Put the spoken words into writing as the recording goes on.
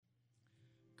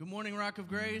Good morning, Rock of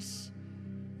Grace.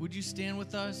 Would you stand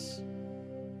with us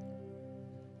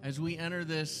as we enter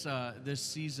this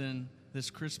season, this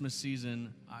Christmas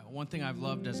season? One thing I've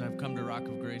loved as I've come to Rock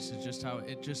of Grace is just how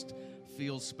it just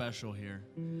feels special here.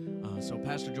 So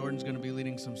Pastor Jordan's going to be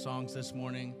leading some songs this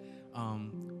morning.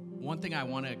 One thing I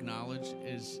want to acknowledge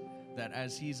is that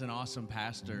as he's an awesome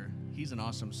pastor, he's an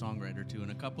awesome songwriter too. And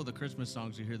a couple of the Christmas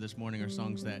songs you hear this morning are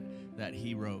songs that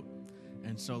he wrote.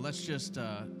 And so let's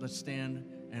stand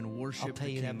and worship. I'll pay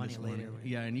you that money later.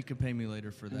 Yeah, and you can pay me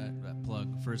later for that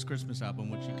plug for his Christmas album,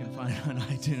 which you can find on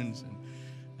iTunes. And,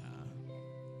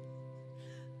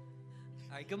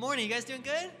 All right, good morning. You guys doing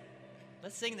good?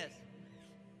 Let's sing this.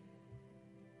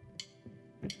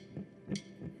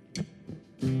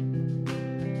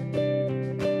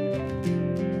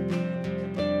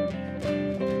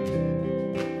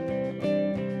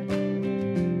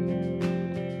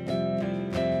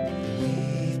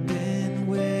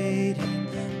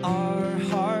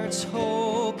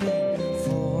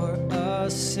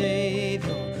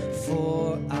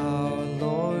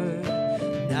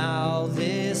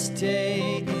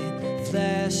 Day in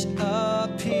flesh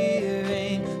appear.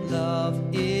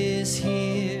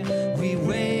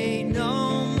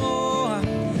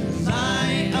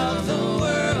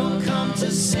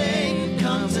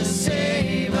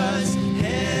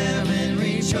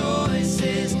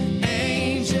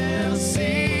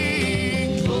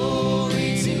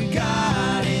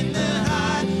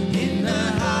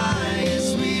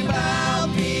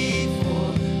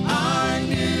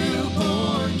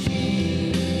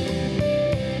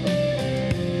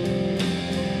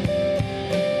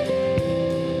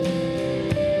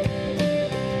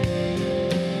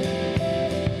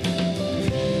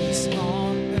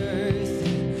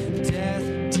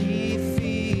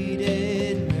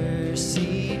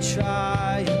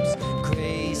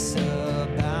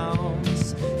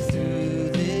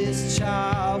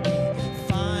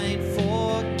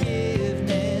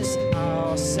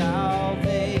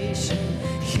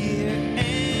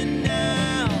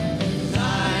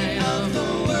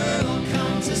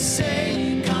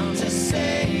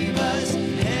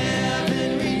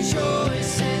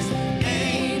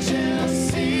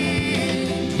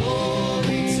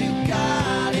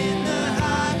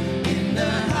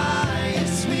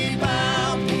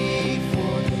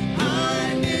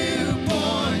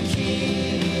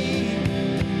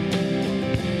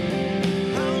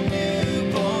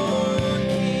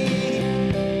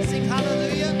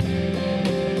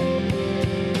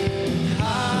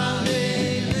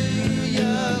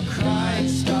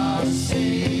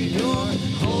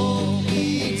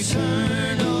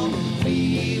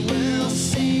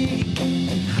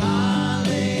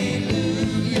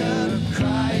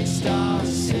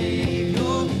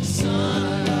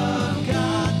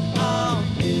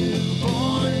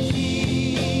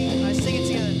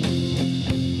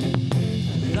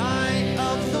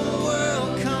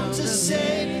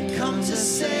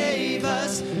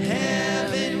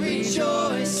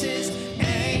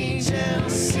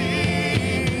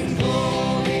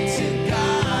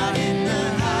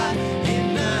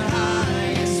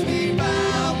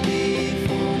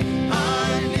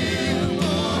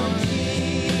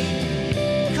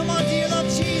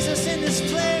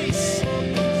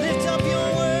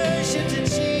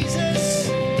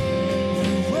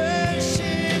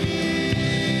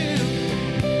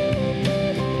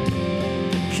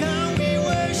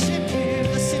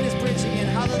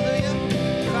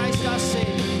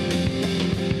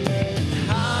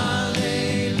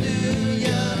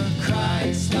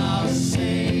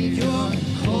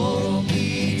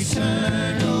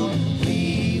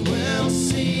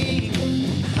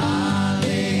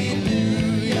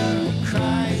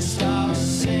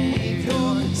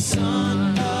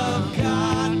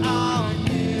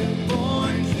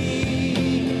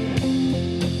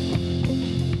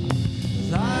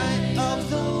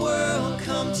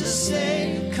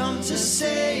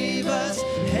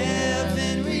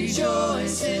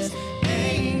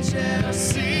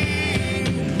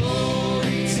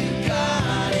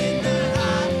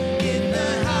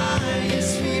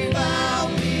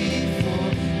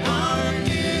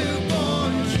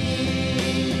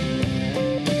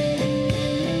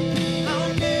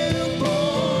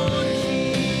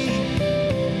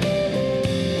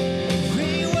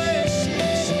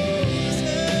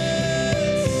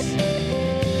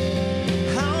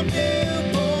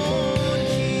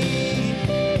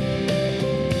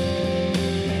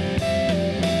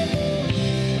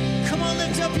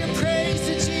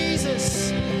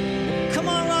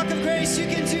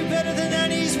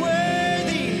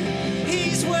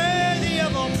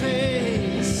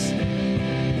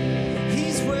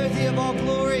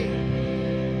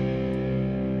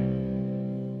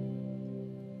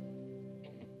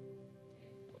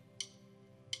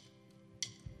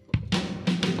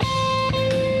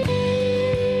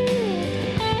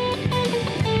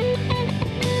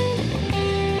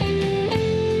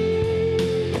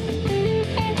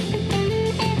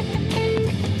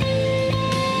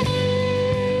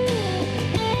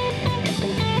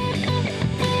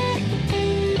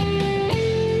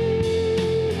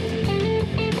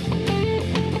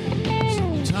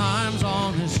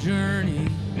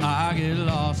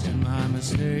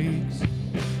 mistakes.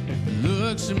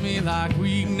 Looks to me like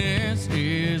weakness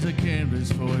is a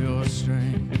canvas for your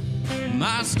strength.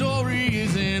 My story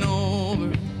isn't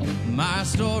over, my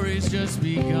story's just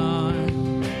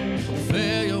begun.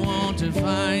 Failure won't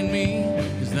define me,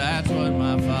 'cause that's what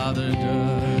my Father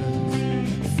does.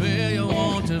 Failure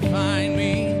won't define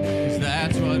me, 'cause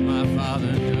that's what my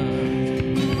Father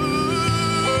does. Ooh,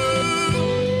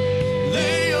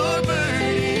 lay your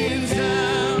burdens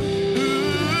down.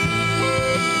 Ooh,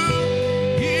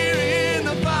 here in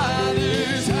the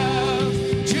Father's house.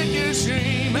 Check your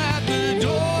shame at the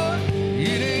door.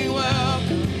 It ain't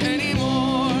welcome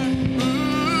anymore.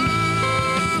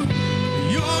 Ooh,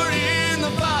 you're in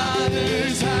the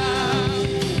Father's house.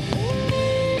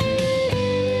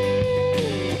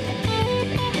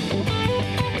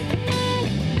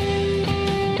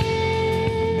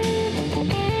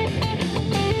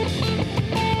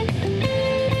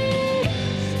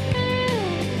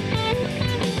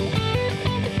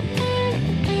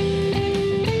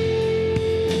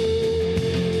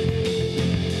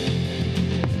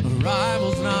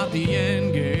 Arrival's not the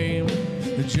end game,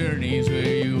 the journey's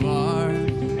where you are.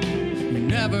 You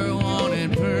never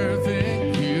wanted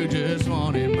perfect, you just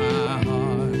wanted my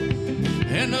heart.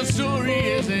 And the story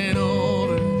isn't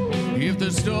over if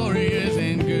the story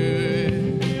isn't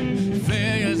good.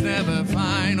 Failure's never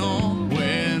final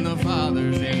when the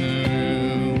Father's in the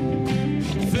room.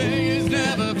 Failure's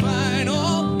never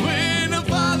final when the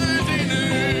Father's in the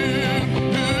room.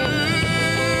 Ooh,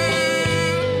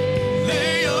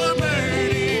 lay your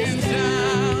burdens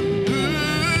down. Ooh,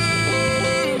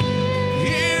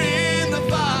 here in the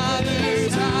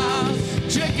Father's house.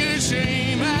 Check your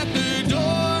shame at the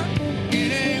door.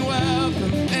 It ain't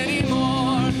welcome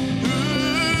anymore.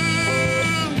 Ooh,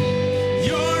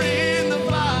 you're in the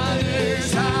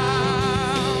Father's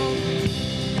house.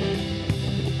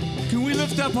 Can we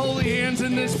lift up holy hands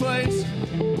in this place?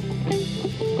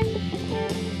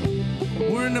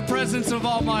 We're in the presence of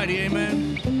Almighty,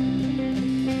 amen.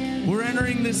 We're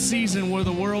entering this season where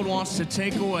the world wants to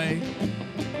take away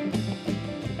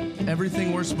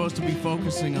everything we're supposed to be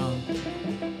focusing on.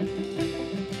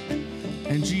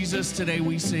 And Jesus, today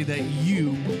we say that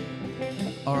you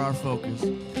are our focus.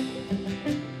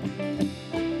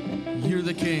 You're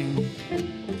the King.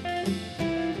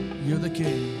 You're the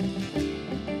King.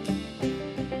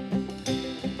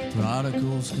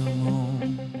 Prodigals come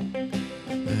home,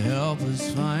 the helpless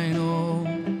find hope.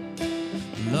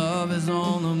 Love is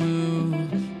on the move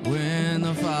when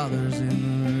the Father's in the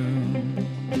room.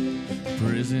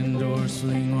 Prison doors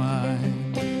swing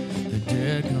wide, the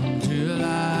dead come to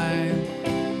life.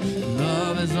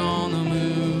 Love is on the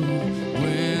move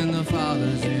when the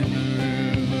Father's in the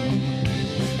room.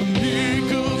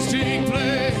 Miracles take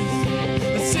place,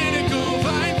 the cynical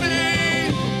find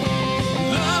faith.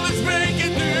 Love is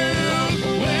breaking through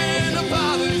when the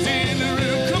Father's in the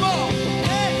room. Come on!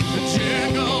 The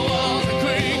Jericho walls are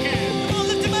quaking. Come on,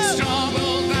 lift him up.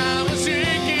 Strongholds now are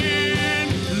shaking.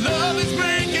 Love is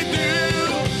breaking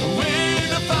through when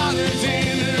the Father's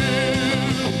in the room.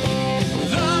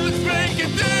 Love is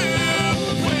breaking through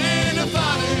when the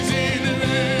Father's in the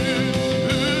room.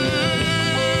 Ooh,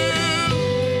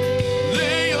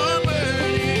 lay your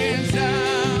burdens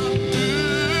down.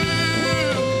 Ooh,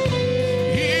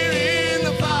 here in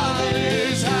the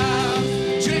Father's house.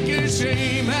 Check your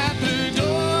shame at the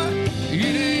door.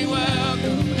 It ain't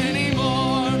welcome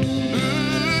anymore.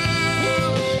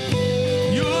 Ooh,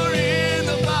 you're in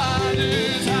the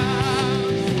Father's house.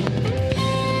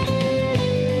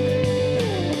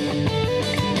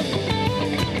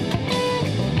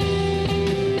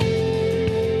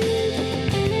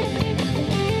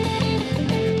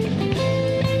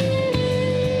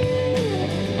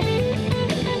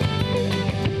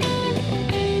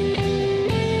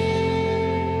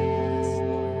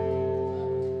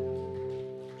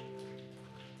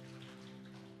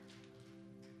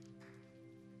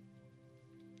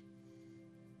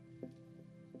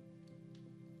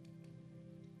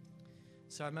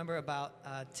 So I remember about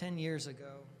 10 years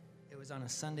ago, it was on a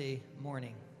Sunday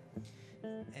morning,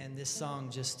 and this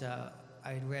song just, I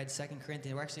had read 2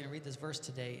 Corinthians. We're actually going to read this verse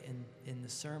today in the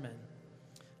sermon,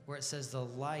 where it says, the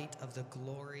light of the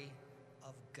glory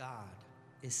of God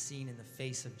is seen in the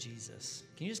face of Jesus.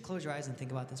 Can you just close your eyes and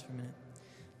think about this for a minute?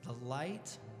 The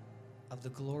light of the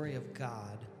glory of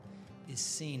God is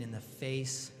seen in the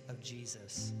face of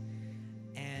Jesus.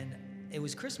 And it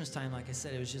was Christmas time, like I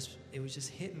said. It was just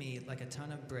hit me like a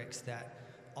ton of bricks that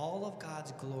all of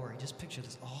God's glory, just picture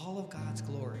this, all of God's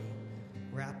glory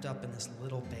wrapped up in this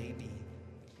little baby.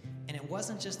 And it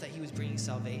wasn't just that he was bringing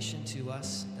salvation to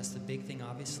us, that's the big thing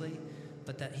obviously,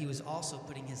 but that he was also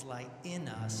putting his light in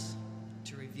us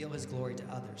to reveal his glory to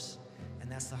others.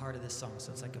 And that's the heart of this song,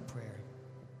 so it's like a prayer.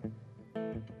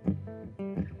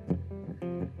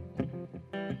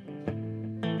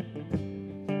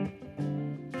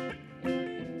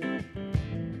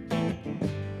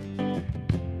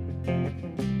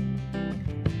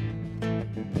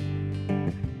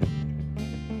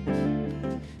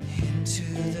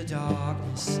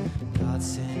 Darkness, God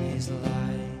sent his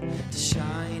light to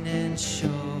shine and show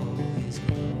his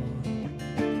glory.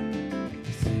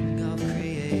 The thing of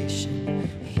creation,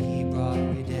 he brought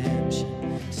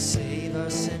redemption to save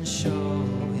us and show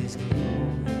his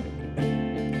glory.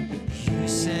 You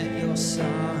sent your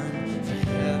son from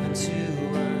heaven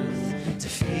to earth,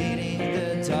 defeating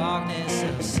the darkness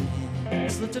of sin.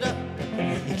 Let's lift it up.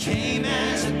 He came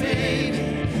as a baby,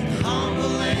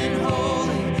 humble and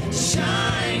holy, to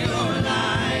shine your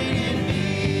light in me.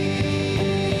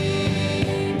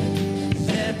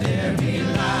 Let there be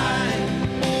light,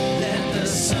 let the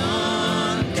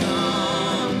sun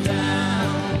come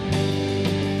down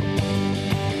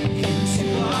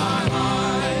into our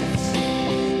hearts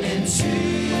and to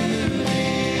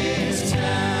this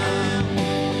town.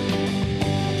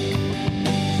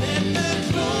 Let the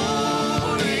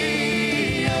glory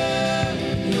of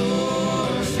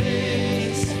your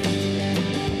face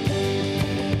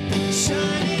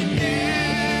shine in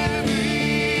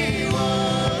everyone's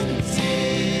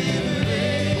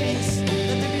embrace.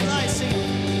 Let there be light, sing.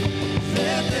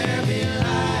 Let there be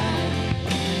light.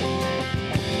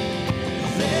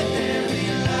 Let there be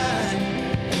light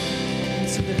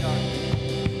into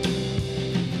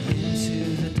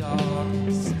the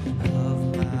darkness of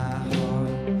my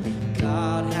heart.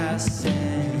 God has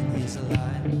sent his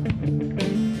light.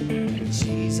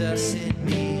 Jesus in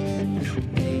me,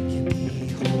 making me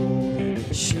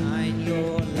whole. Shine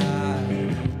your light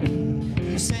in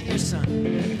me. You sent your son.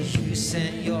 You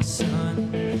sent your son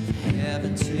from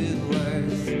heaven to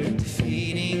earth,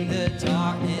 defeating the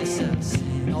darkness of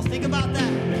sin. Oh, think about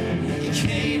that. He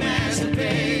came as a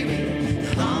baby,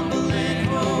 humble and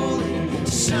holy,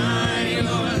 to shine your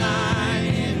light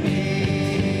in me.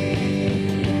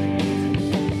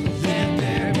 Let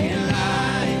there be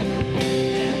light,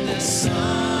 let the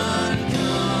sun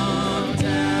come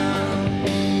down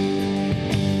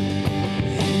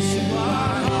into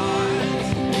our hearts,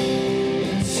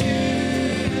 into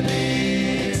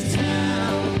this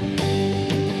town.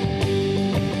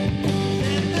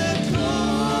 Let the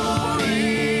glory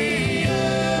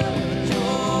of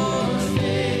your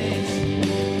face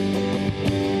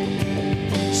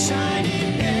shine in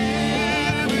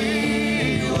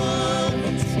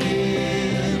everyone's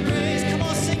embrace. Come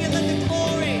on, sing it. Let the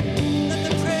glory, let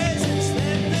the presence,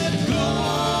 let the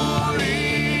glory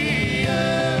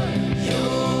of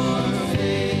your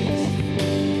face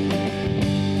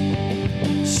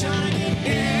shine in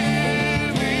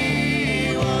everyone's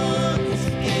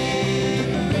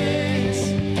embrace.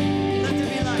 Let there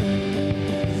be light.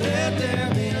 Let there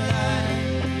be light.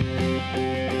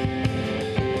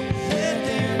 Let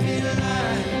there be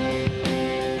light.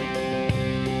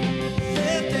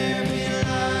 Let there be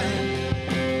light.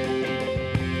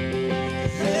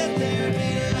 Let there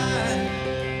be light.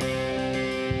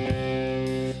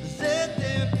 Let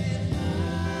there be light.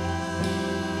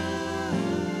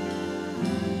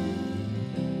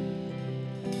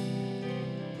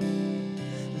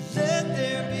 Let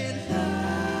there be light.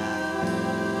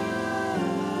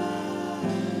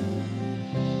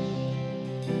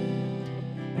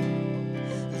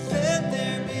 Let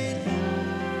there be light.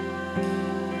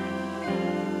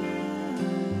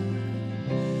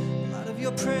 Out of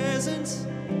your presence,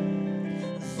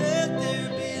 let there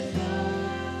be light.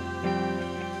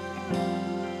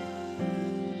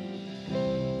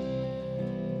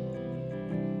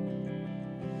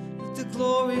 Let the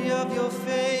glory of your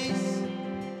face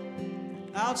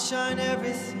outshine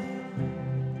everything.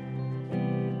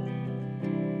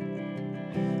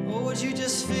 Or would you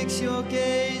just fix your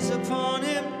gaze upon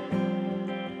him?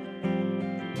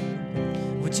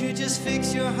 Would you just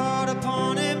fix your heart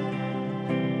upon him?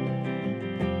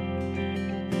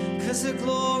 'Cause the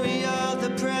glory of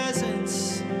the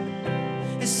presence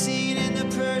is seen in the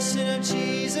person of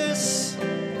Jesus,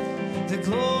 the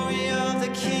glory of the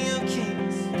King of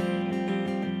Kings.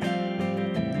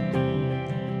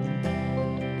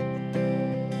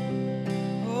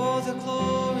 Oh, the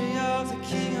glory of the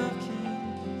King of Kings.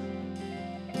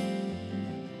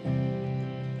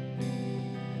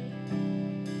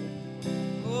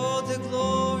 Oh, the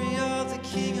glory of the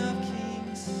King of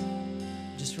Kings.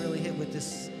 Just really hit with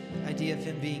this idea of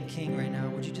him being king right now.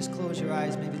 Would you just close your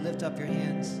eyes, maybe lift up your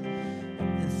hands,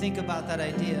 and think about that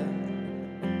idea.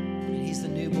 He's the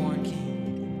newborn king.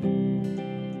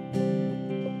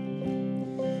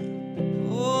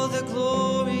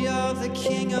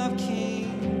 King of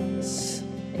Kings.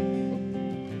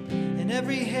 And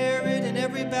every Herod and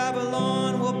every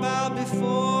Babylon will bow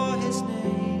before his name.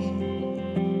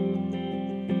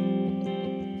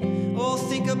 Oh,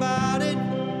 think about it.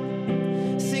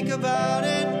 Think about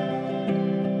it.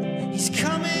 He's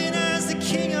coming as the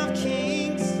King of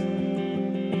Kings.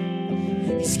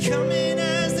 He's coming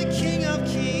as the King of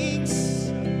Kings.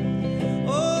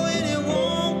 Oh, and it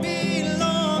won't be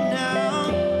long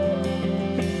now.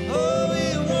 Oh,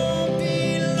 it won't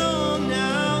be long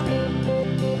now.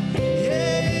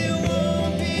 Yeah, it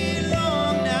won't be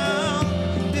long now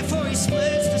before he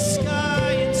splits the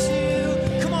sky in two.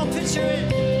 Come on, picture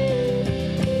it.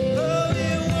 Oh,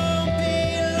 it won't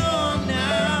be long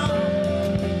now.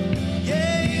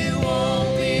 Yeah, it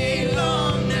won't be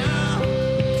long now.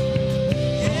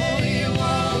 Yeah, it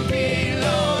won't be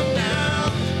long now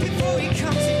before he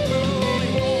comes in glory.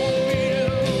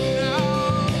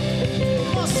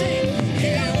 Come on, sing.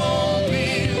 It won't be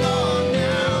long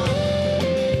now.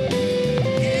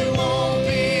 It won't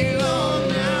be long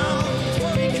now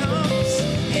before he comes.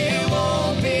 It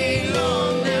won't be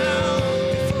long now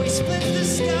before he splits the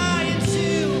sky in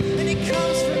two and he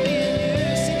comes for me and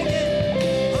you. Sing again.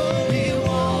 Oh, it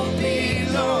won't be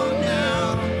long now.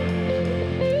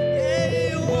 Yeah,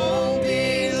 it won't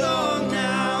be long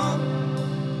now.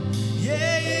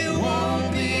 Yeah, it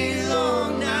won't be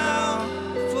long now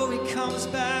before he comes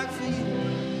back for you.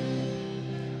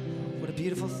 What a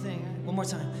beautiful thing. One more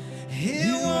time.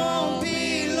 It won't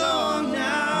be long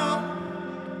now.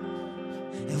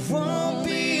 It won't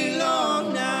be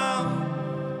long now.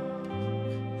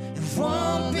 It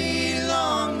won't be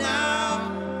long now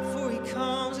before he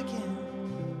comes again.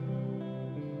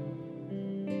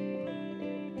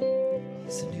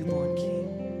 He's the newborn king.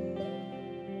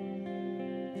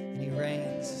 And he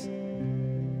reigns.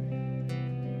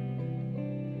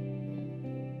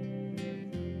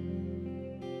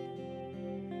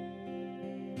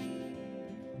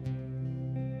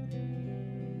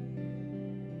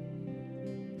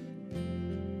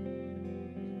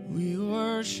 We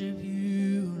worship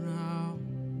you now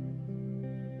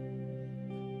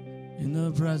in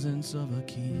the presence of a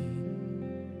king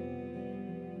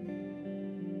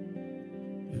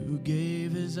who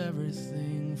gave his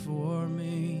everything for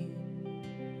me.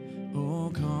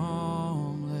 Oh,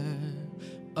 come,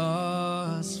 let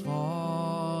us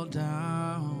fall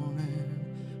down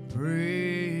and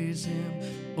praise him.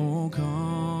 Oh,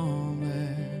 come,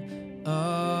 let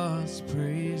us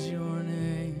praise your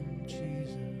name,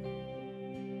 Jesus.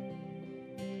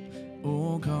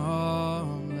 Oh,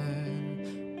 come,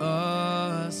 let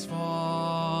us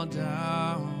fall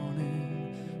down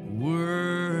and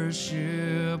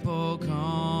worship. Oh,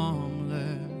 come,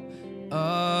 let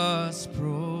us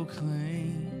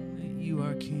proclaim that you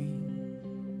are King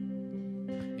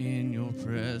in your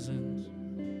presence.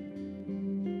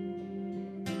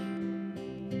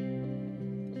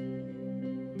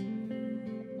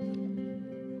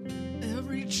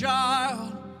 Every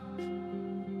child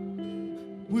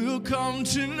will come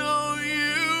to know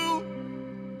you.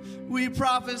 We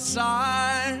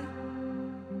prophesy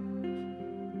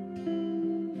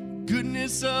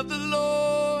goodness of the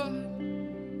Lord.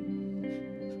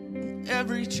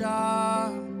 Every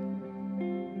child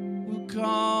will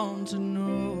come to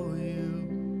know you.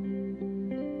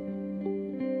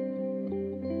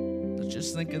 Let's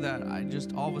just think of that.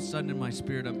 All of a sudden in my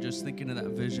spirit, I'm just thinking of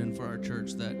that vision for our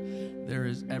church, that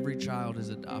every child is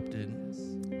adopted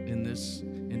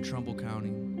in Trumbull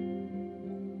County.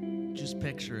 Just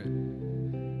picture it.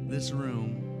 This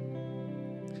room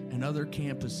and other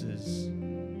campuses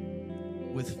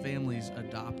with families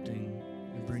adopting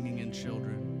and bringing in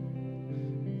children.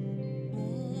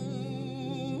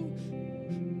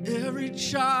 Every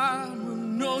child will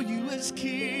know you as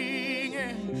King,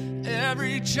 and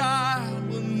every child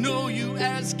will know you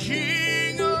as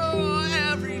King. Oh,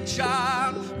 every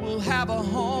child will have a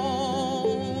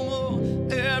home.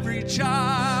 Every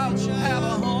child will have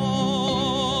a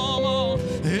home. Oh,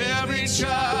 every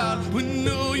child will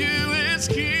know you as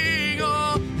King.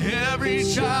 Oh, every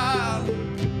child,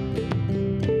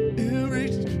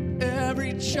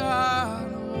 every child.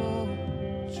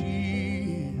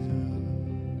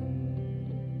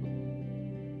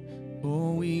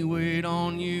 Oh, we wait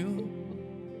on you.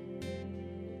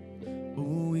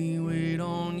 Oh, we wait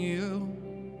on you.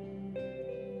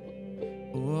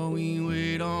 Oh, we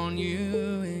wait on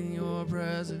you in your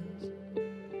presence.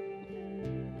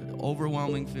 An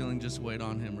overwhelming feeling, just wait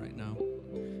on him right now.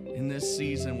 In this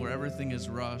season where everything is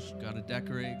rushed, got to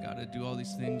decorate, got to do all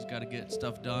these things, got to get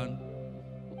stuff done,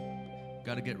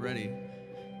 got to get ready,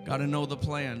 got to know the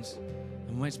plans.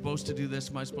 Am I supposed to do this?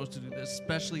 Am I supposed to do this?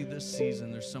 Especially this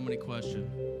season, there's so many questions.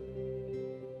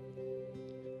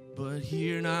 But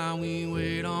here now we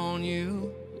wait on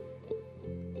you.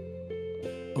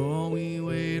 Oh, we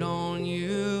wait on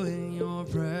you in your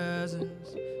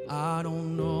presence. I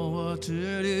don't know what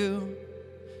to do,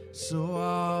 so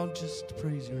I'll just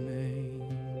praise your name.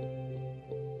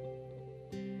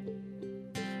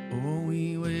 Oh,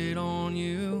 we wait on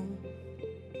you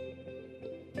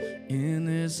in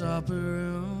this upper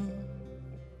room.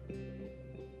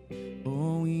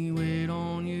 Oh, we wait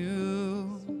on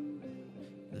you,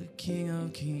 the King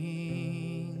of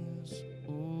Kings.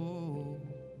 Oh,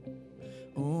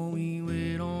 oh, we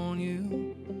wait on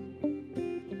you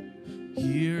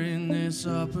here in this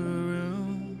upper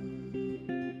room.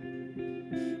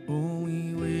 Oh,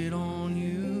 we wait on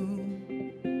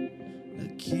you, the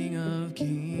King of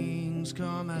Kings.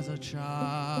 Come as a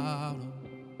child.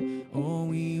 Oh,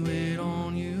 we wait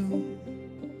on you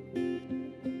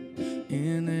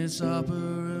in this upper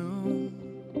room.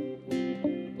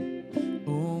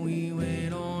 Oh, we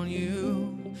wait on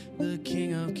you, the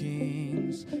King of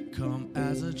Kings. Come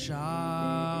as a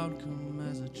child, come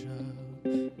as a child.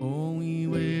 Oh, we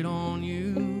wait on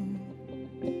you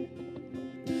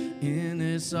in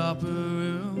this upper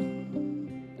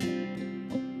room.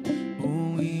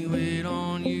 Oh, we wait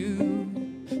on you,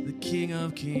 the King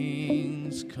of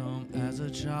Kings. Come as a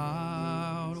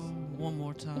child. Oh, one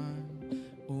more time.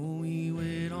 Oh, we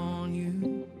wait on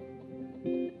you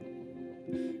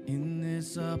in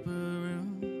this upper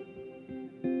room.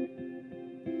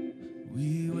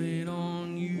 We wait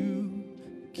on you,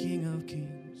 King of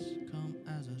Kings. Come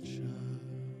as a child.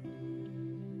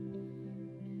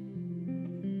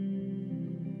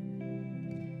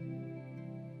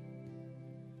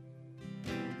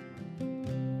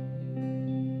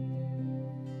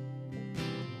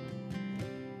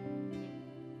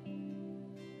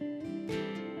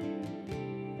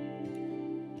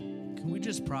 Can we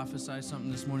just prophesy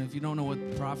something this morning? If you don't know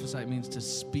what prophesy, it means to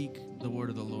speak the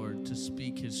word of the Lord, to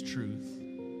speak his truth.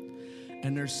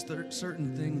 And there's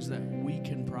certain things that we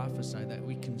can prophesy, that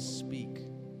we can speak.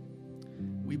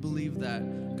 We believe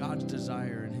that God's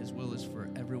desire and his will is for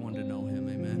everyone to know him,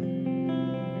 amen?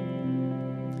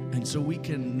 And so we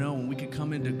can know, we can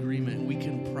come into agreement, we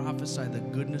can prophesy the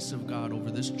goodness of God over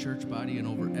this church body and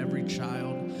over every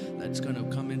child that's going to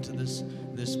come into this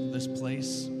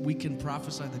place. We can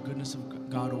prophesy the goodness of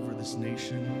God over this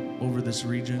nation, over this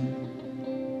region.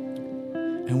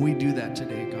 And we do that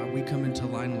today, God. We come into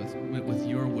line with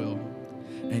your will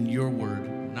and your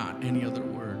word, not any other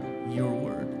word, your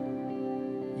word.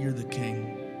 You're the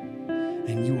King,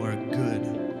 and you are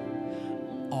good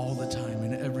all the time,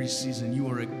 in every season. You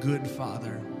are a good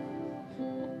Father.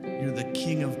 You're the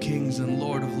King of Kings and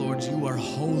Lord of Lords. You are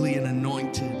holy and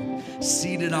anointed,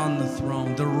 seated on the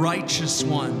throne, the righteous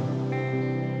one.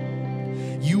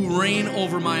 You reign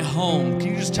over my home. Can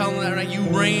you just tell them that right? You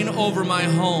reign over my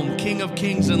home, King of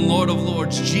Kings and Lord of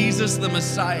Lords, Jesus the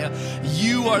Messiah.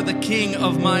 You are the King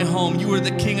of my home. You are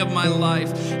the King of my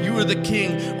life. You are the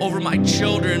King over my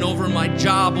children, over my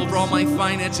job, over all my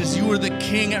finances. You are the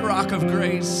King at Rock of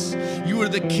Grace. You are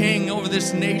the King over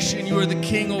this nation. You are the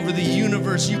King over the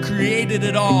universe. You created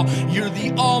it all. You're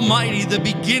the Almighty, the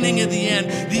beginning and the end,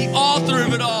 the author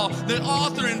of it all, the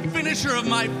author and finisher of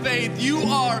my faith. You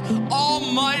are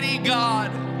Almighty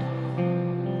God,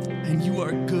 and you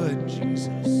are good,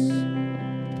 Jesus.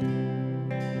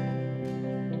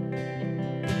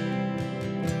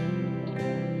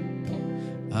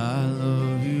 I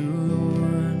love you,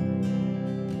 Lord.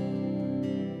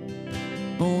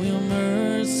 Oh, your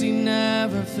mercy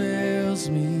never fails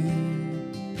me.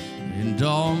 And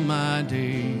all my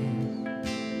days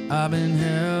I've been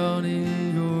held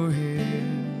in your hands.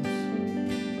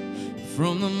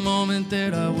 From the moment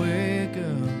that I wake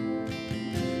up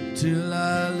till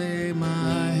I lay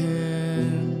my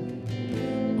head,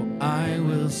 oh, I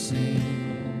will sing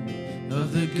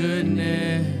of the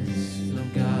goodness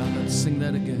of God. Let's sing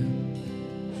that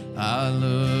again. I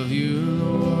love you,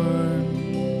 Lord.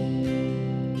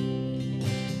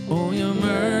 Oh, your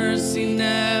mercy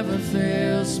never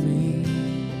fails me.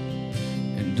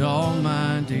 And all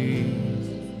my days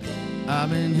I've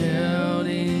been held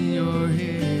in your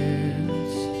hands.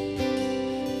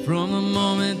 From the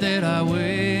moment that I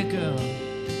wake up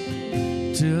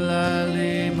till I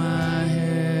lay my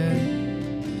head,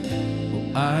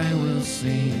 oh, I will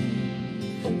sing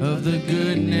of the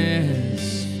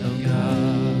goodness of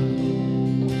God.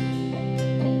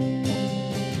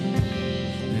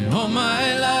 And all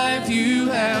my life you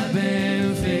have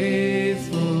been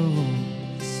faithful.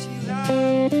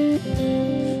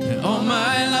 And all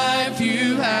my life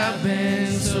you have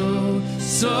been so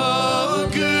so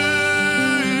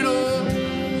good. Oh,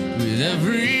 with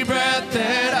every breath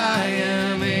that I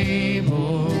am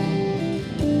able,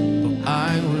 oh,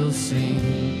 I will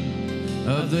sing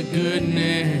of the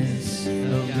goodness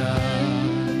of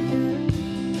God.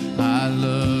 I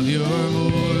love your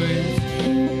voice.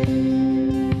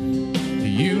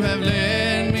 You have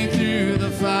led me through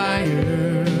the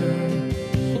fire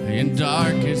in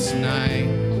darkest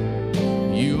night.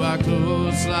 You are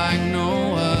close like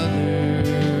no other.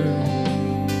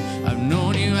 I've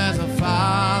known you as a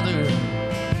father.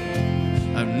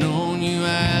 I've known you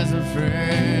as a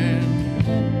friend.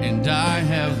 And I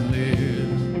have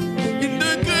lived in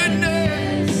the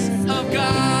goodness of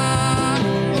God.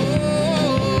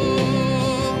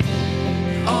 Oh,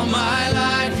 all my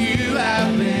life you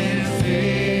have been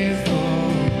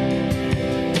faithful.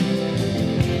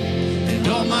 And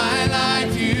all my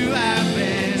life you have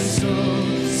been so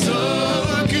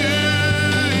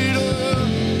good. Oh,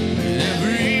 with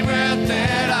every breath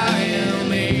that I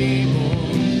am able,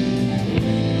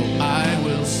 oh, I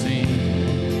will sing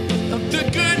of the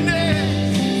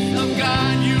goodness of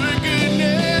God. Your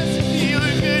goodness, your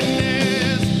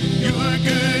goodness, your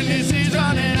goodness is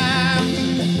running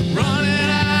after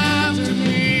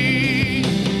me.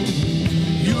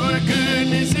 Your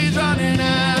goodness is running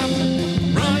after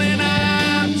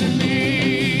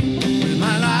me. With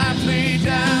my life laid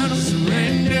down, I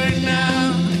surrender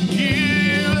now. Give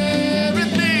you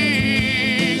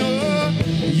everything. Oh,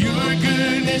 your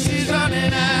goodness is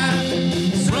running after.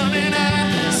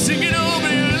 Sing it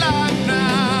over your life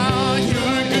now.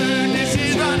 Your goodness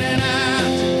is running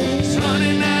after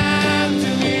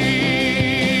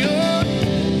me. Oh,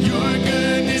 your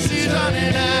goodness is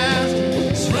running after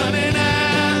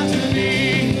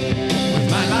me. With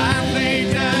my life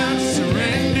laid down,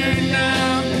 surrender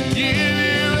now. Give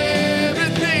you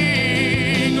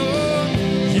everything. Oh,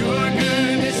 your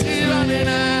goodness is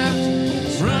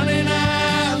running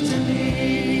after me.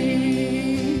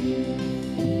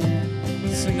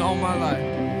 Sing all my life.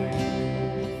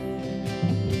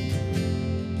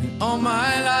 And all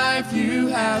my life you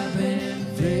have been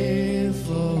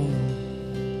faithful.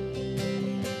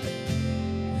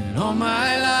 And all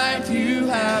my life you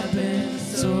have been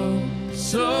so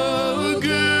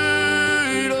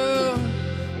good. Oh,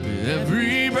 with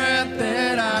every breath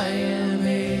that I am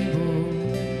able,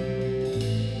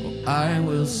 oh, I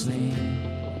will sing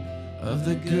of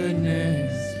the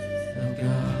goodness of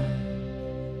God.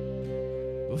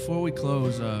 Before we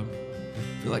close, I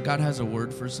feel like God has a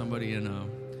word for somebody in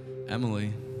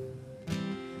Emily.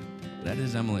 That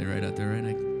is Emily right out there,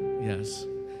 right? Yes.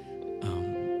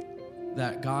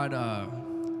 That God, I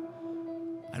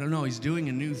don't know, he's doing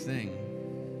a new thing.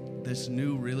 This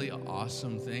new, really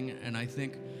awesome thing. And I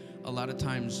think a lot of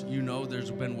times,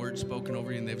 there's been words spoken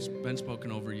over you and they've been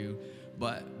spoken over you,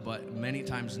 but many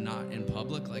times not in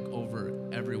public, like over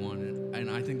everyone. And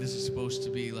I think this is supposed to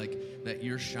be like that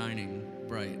you're shining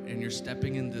bright and you're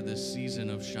stepping into this season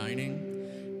of shining.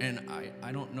 And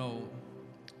I don't know,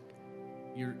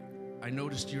 I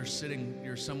noticed you're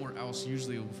somewhere else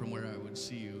usually from where I would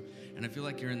see you. And I feel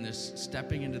like you're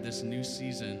stepping into this new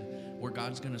season where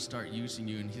God's going to start using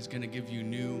you, and he's going to give you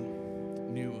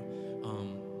new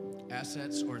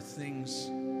assets or things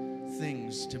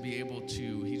to be able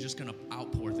to, he's just going to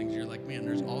outpour things. You're like, man,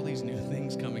 there's all these new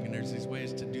things coming, and there's these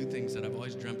ways to do things that I've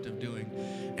always dreamt of doing.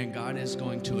 And God is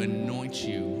going to anoint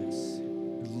you,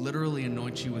 literally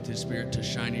anoint you with his spirit to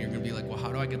shine. And you're going to be like, well,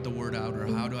 how do I get the word out, or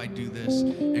how do I do this?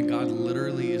 And God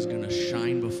literally is going to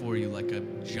shine before you like a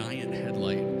giant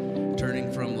headlight,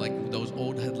 turning from like those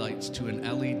old headlights to an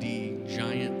LED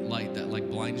giant light that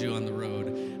like blinds you on the road.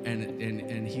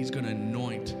 And he's going to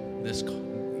anoint this.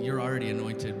 You're already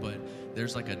anointed, but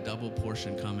there's like a double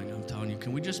portion coming. I'm telling you.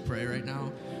 Can we just pray right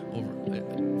now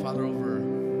Father, over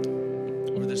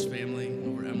this family,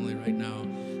 over Emily right now,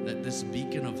 that this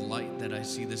beacon of light that I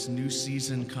see, this new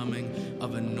season coming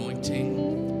of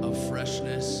anointing, of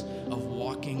freshness, of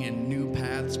walking in new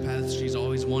paths she's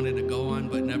always wanted to go on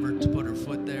but never to put her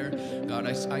foot there. God,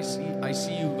 I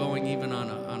see you going even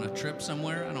on a trip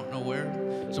somewhere. I don't know where.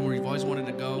 Somewhere you've always wanted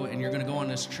to go, and you're going to go on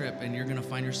this trip, and you're going to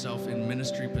find yourself in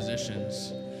ministry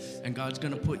positions. And God's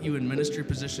going to put you in ministry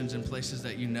positions in places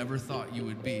that you never thought you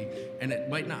would be. And it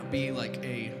might not be like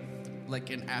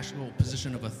an actual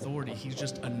position of authority. He's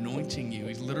just anointing you.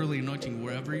 He's literally anointing you.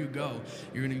 Wherever you go,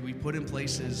 you're going to be put in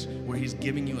places where he's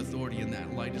giving you authority, and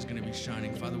that light is going to be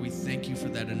shining. Father, we thank you for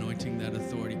that anointing, that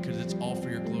authority, because it's all for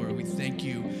your glory. We thank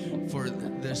you for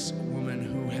this woman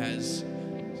who has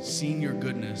seen your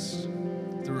goodness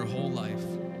through her whole life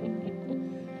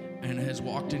and has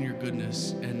walked in your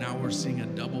goodness, and now we're seeing a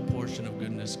double portion of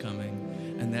goodness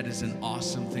coming. And that is an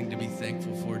awesome thing to be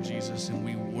thankful for, Jesus. And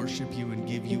we worship you and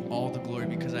give you all the glory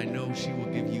because I know she will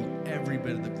give you every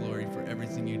bit of the glory for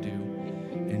everything you do.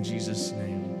 In Jesus'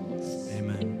 name,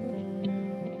 amen.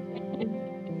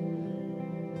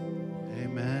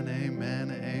 Amen,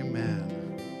 amen, amen.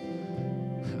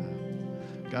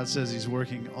 God says he's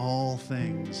working all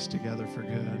things together for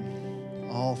good.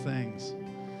 All things.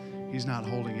 He's not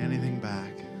holding anything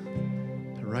back.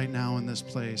 Right now in this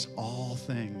place, all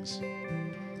things.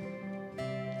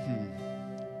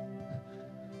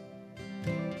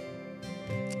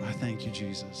 I thank you,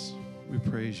 Jesus. We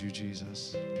praise you,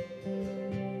 Jesus,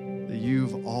 that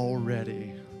you've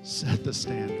already set the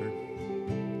standard.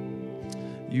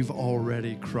 You've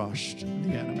already crushed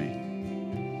the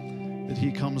enemy. That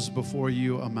he comes before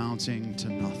you amounting to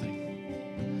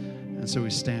nothing. And so we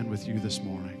stand with you this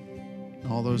morning.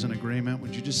 All those in agreement,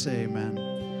 would you just say amen?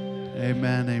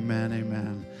 Amen, amen,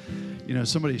 amen. You know,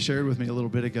 somebody shared with me a little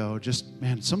bit ago,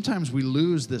 sometimes we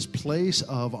lose this place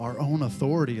of our own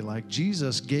authority, like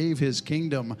Jesus gave his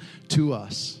kingdom to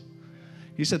us.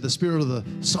 He said, the Spirit of the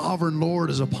sovereign Lord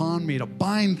is upon me to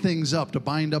bind things up, to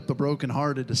bind up the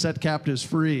brokenhearted, to set captives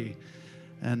free.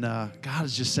 And God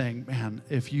is just saying, man,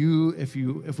 if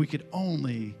we could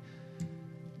only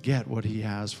get what he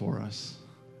has for us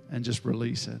and just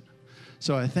release it.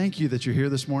 So I thank you that you're here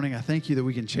this morning. I thank you that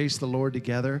we can chase the Lord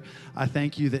together. I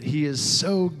thank you that he is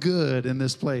so good in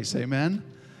this place. Amen?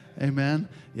 Amen?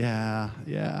 Yeah.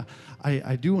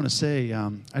 I do want to say,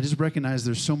 I just recognize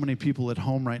there's so many people at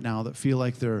home right now that feel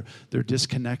like they're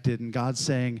disconnected. And God's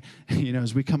saying, you know,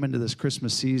 as we come into this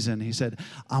Christmas season, he said,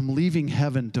 I'm leaving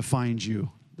heaven to find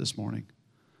you this morning.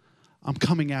 I'm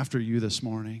coming after you this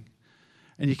morning.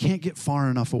 And you can't get far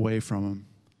enough away from him.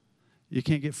 You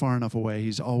can't get far enough away.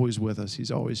 He's always with us.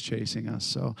 He's always chasing us.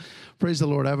 So praise the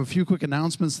Lord. I have a few quick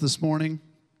announcements this morning.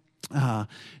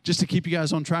 Just to keep you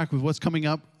guys on track with what's coming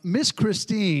up. Miss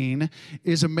Christine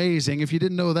is amazing. If you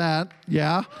didn't know that,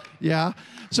 yeah.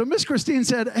 So Miss Christine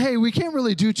said, hey, we can't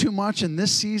really do too much in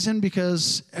this season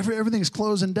because everything's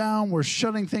closing down. We're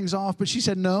shutting things off. But she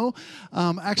said, no,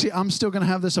 actually, I'm still going to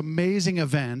have this amazing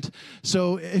event.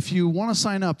 So if you want to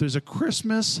sign up, there's a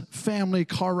Christmas family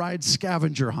car ride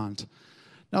scavenger hunt.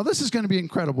 Now, this is going to be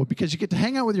incredible because you get to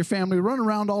hang out with your family, run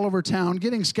around all over town,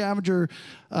 getting scavenger,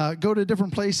 go to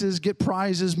different places, get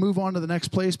prizes, move on to the next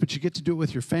place, but you get to do it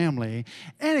with your family,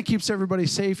 and it keeps everybody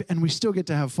safe, and we still get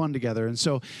to have fun together. And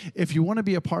so if you want to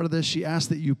be a part of this, she asked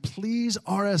that you please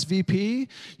RSVP.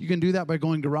 You can do that by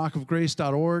going to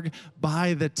rockofgrace.org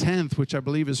by the 10th, which I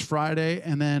believe is Friday,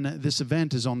 and then this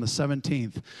event is on the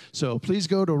 17th. So please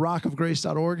go to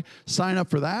rockofgrace.org, sign up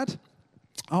for that.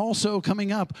 Also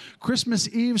coming up, Christmas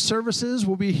Eve services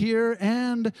will be here,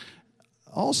 and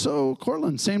also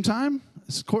Cortland, same time?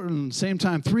 It's Cortland, same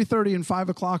time, 3:30 and 5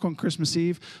 o'clock on Christmas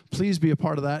Eve. Please be a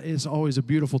part of that. It's always a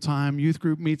beautiful time. Youth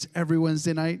group meets every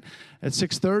Wednesday night at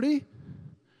 6:30.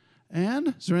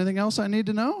 And is there anything else I need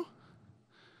to know?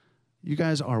 You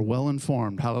guys are well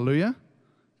informed. Hallelujah.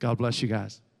 God bless you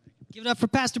guys. Give it up for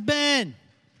Pastor Ben.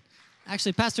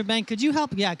 Actually, Pastor Ben, could you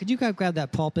help? Yeah, could you grab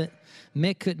that pulpit?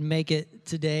 Mick couldn't make it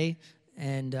today.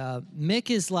 And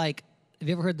Mick is like, have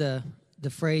you ever heard the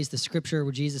phrase, the scripture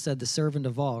where Jesus said, the servant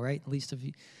of all, right?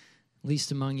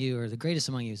 Least among you, or the greatest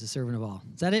among you is the servant of all.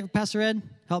 Is that it, Pastor Ed?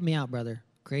 Help me out, brother.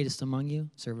 Greatest among you,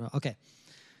 servant of all. Okay.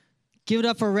 Give it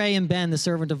up for Ray and Ben, the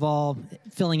servant of all,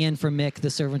 filling in for Mick,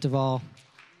 the servant of all.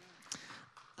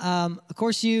 Of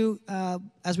course,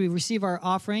 as we receive our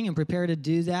offering and prepare to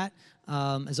do that,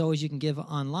 as always, you can give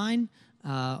online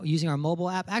using our mobile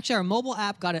app. Actually, our mobile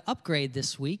app got an upgrade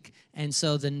this week, and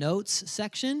so the notes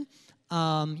section,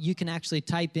 you can actually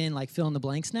type in, like, fill in the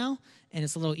blanks now, and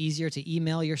it's a little easier to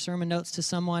email your sermon notes to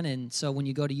someone, and so when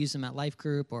you go to use them at Life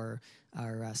Group or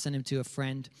send them to a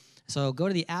friend. So go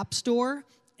to the App Store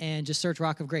and just search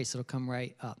Rock of Grace. It'll come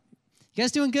right up. You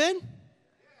guys doing good?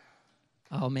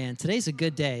 Oh, man, today's a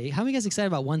good day. How many of you guys excited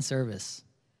about one service?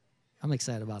 I'm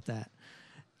excited about that.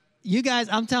 You guys,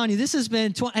 I'm telling you, this has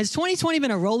 2020 been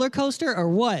a roller coaster or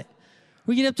what?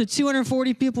 We get up to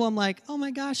 240 people. I'm like, oh my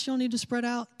gosh, you don't need to spread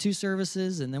out 2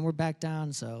 services, and then we're back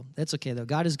down. So that's okay, though.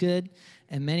 God is good,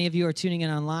 and many of you are tuning in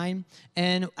online.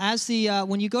 And as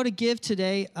when you go to give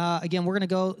today, again, we're going to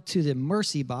go to the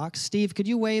mercy box. Steve, could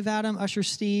you wave at him? Usher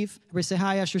Steve. Everybody say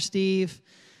hi, Usher Steve.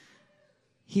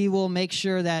 He will make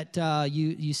sure that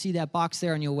you see that box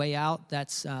there on your way out.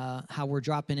 That's how we're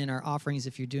dropping in our offerings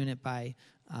if you're doing it by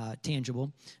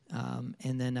tangible,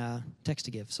 and then text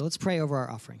to give. So let's pray over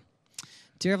our offering.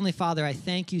 Dear Heavenly Father, I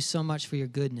thank you so much for your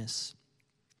goodness.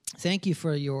 Thank you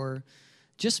for your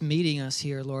just meeting us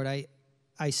here, Lord.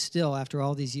 I still, after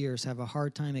all these years, have a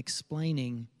hard time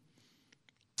explaining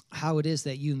how it is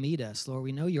that you meet us. Lord,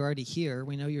 we know you're already here.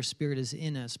 We know your Spirit is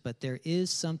in us, but there is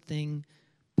something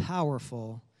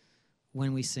powerful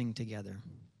when we sing together.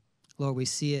 Lord, we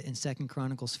see it in 2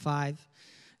 Chronicles 5.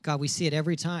 God, we see it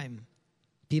every time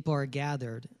people are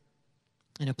gathered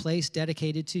in a place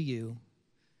dedicated to you.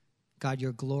 God,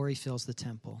 your glory fills the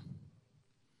temple.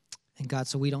 And God,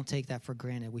 so we don't take that for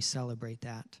granted. We celebrate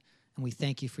that. And we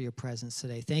thank you for your presence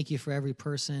today. Thank you for every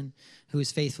person who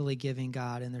is faithfully giving,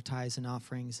 God, in their tithes and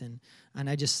offerings. And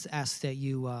I just ask that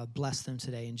you bless them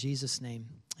today. In Jesus' name,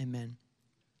 amen.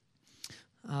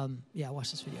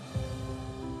 Watch this video.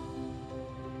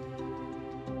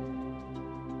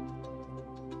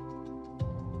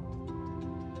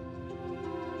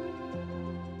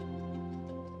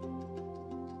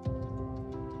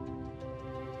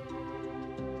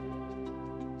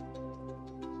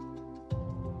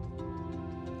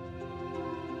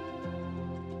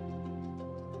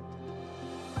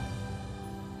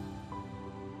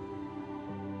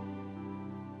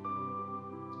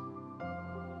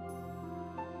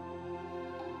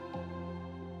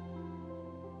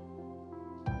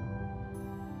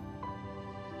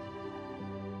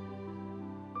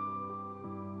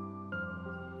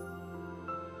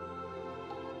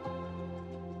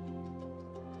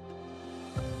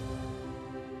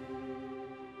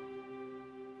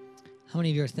 How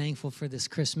many of you are thankful for this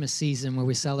Christmas season where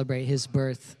we celebrate his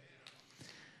birth?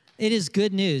 It is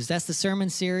good news. That's the sermon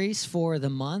series for the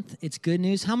month. It's good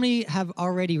news. How many have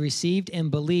already received and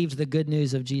believed the good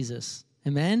news of Jesus?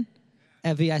 Amen?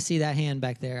 Evie, I see that hand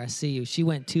back there. I see you. She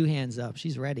went 2 hands up.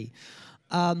 She's ready.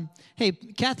 Hey,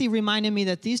 Kathy reminded me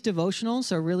that these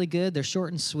devotionals are really good. They're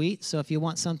short and sweet. So if you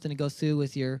want something to go through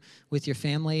with your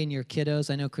family and your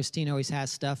kiddos, I know Christine always has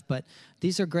stuff, but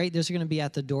these are great. These are going to be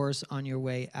at the doors on your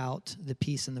way out, the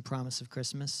peace and the promise of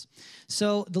Christmas.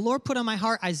 So the Lord put on my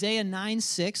heart Isaiah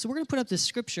 9:6. So we're going to put up this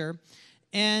scripture.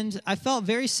 And I felt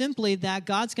very simply that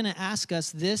God's going to ask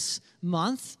us this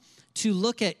month to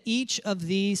look at each of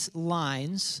these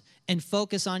lines and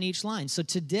focus on each line. So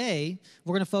today,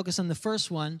 we're going to focus on the first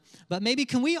one, but maybe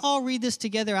can we all read this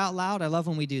together out loud? I love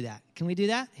when we do that. Can we do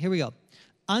that? Here we go.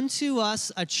 Unto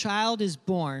us a child is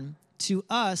born, to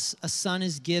us a son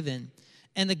is given,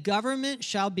 and the government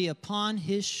shall be upon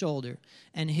his shoulder,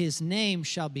 and his name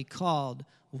shall be called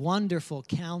Wonderful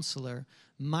Counselor,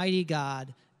 Mighty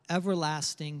God,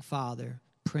 Everlasting Father,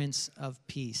 Prince of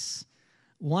Peace.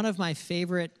 One of my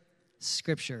favorite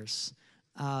scriptures.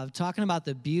 Talking about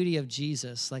the beauty of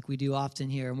Jesus like we do often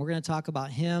here. And we're going to talk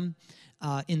about him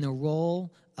in the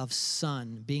role of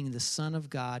son, being the Son of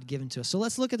God given to us. So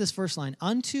let's look at this first line.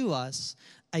 Unto us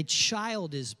a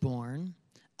child is born,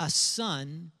 a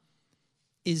son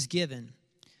is given.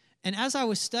 And as I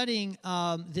was studying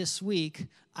this week,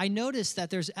 I noticed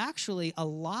that there's actually a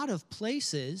lot of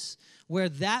places where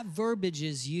that verbiage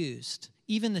is used.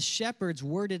 Even the shepherds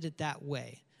worded it that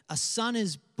way. A child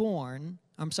is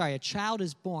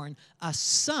born, a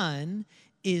son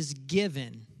is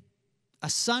given. A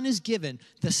son is given.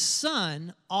 The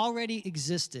son already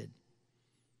existed.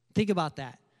 Think about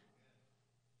that.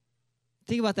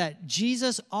 Think about that.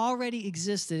 Jesus already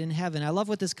existed in heaven. I love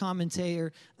what this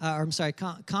commentary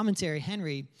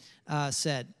Henry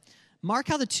said. Mark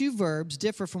how the 2 verbs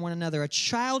differ from one another. A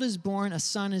child is born, a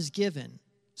son is given.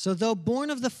 So though born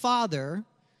of the Father,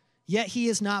 yet he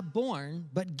is not born,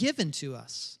 but given to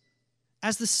us.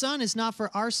 As the Son is not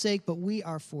for our sake, but we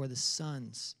are for the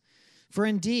Son's. For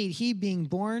indeed, he being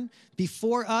born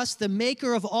before us, the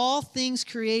maker of all things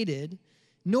created,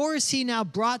 nor is he now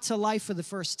brought to life for the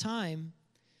first time,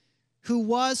 who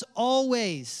was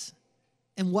always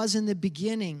and was in the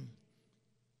beginning.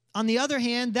 On the other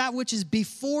hand, that which is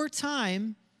before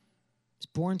time is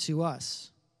born to us.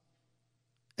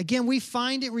 Again, we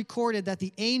find it recorded that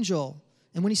the angel,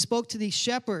 and when he spoke to these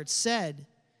shepherds, said,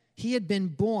 he had been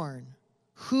born.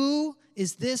 Who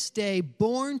is this day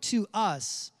born to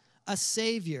us a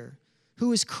Savior,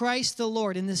 who is Christ the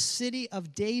Lord, in the city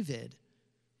of David?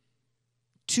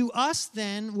 To us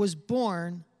then was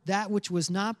born that which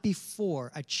was not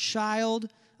before, a child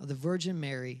of the Virgin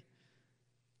Mary.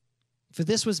 For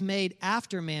this was made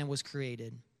after man was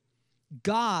created.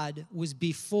 God was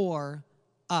before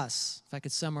us. If I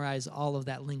could summarize all of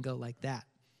that lingo like that.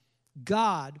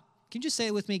 God, can you just say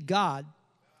it with me? God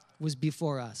was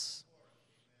before us.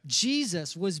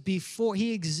 Jesus was before,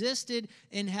 he existed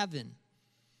in heaven.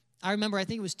 I remember, I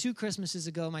think it was 2 Christmases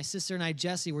ago, my sister and I,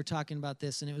 Jessie, were talking about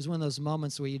this, and it was one of those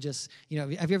moments where you just,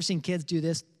 have you ever seen kids do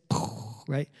this?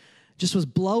 Right? Just was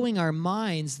blowing our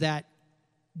minds that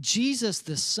Jesus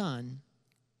the Son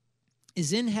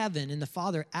is in heaven, and the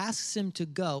Father asks him to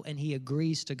go, and he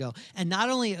agrees to go. And not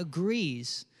only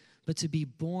agrees, but to be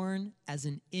born as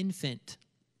an infant,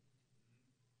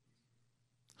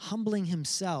 humbling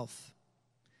himself.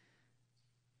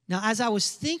 Now, as I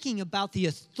was thinking about the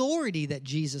authority that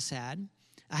Jesus had,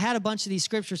 I had a bunch of these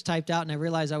scriptures typed out, and I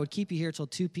realized I would keep you here till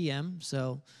 2 p.m.,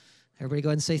 so everybody go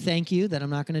ahead and say thank you that I'm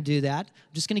not going to do that.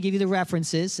 I'm just going to give you the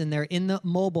references, and they're in the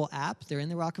mobile app. They're in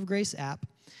the Rock of Grace app.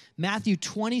 Matthew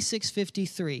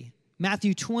 26:53,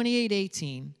 Matthew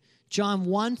 28:18, John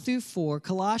 1-4,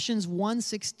 Colossians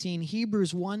 1:16,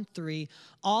 Hebrews 1:3.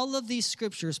 All of these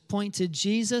scriptures point to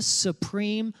Jesus'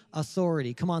 supreme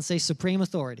authority. Come on, say supreme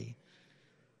authority.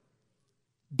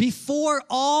 Before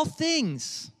all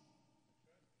things,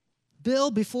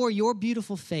 Bill, before your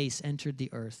beautiful face entered the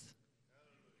earth,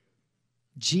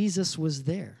 Jesus was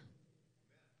there.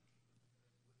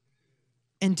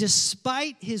 And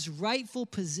despite his rightful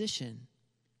position,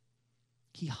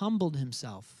 he humbled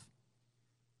himself,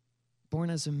 born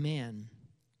as a man.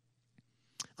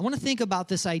 I want to think about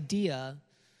this idea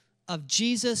of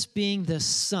Jesus being the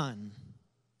Son.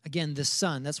 Again, the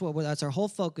Son. That's our whole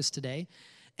focus today.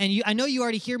 And I know you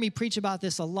already hear me preach about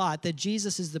this a lot, that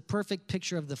Jesus is the perfect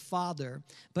picture of the Father.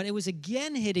 But it was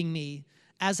again hitting me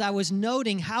as I was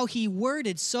noting how he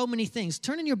worded so many things.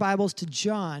 Turn in your Bibles to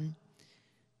John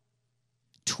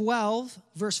 12,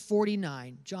 verse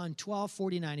 49. John 12,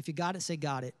 49. If you got it, say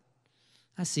got it.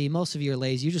 I see. Most of you are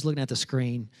lazy. You're just looking at the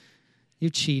screen.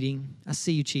 You're cheating. I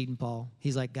see you cheating, Paul.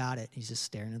 He's like, got it. He's just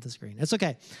staring at the screen. That's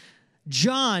okay.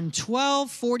 John 12,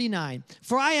 49.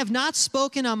 For I have not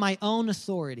spoken on my own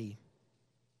authority,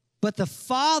 but the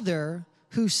Father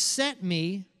who sent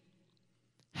me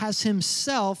has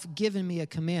himself given me a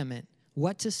commandment,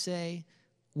 what to say,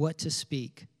 what to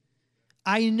speak.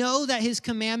 I know that his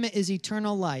commandment is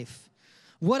eternal life.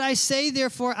 What I say,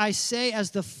 therefore, I say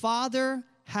as the Father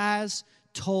has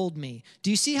told me. Do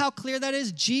you see how clear that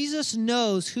is? Jesus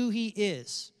knows who he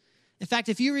is. In fact,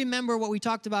 if you remember what we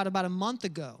talked about a month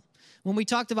ago, when we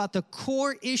talked about the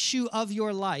core issue of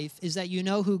your life is that you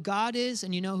know who God is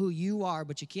and you know who you are,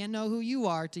 but you can't know who you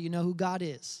are till you know who God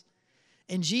is.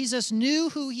 And Jesus knew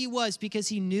who he was because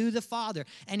he knew the Father,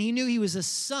 and he knew he was a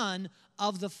son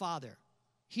of the Father.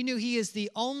 He knew he is the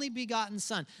only begotten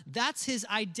Son. That's his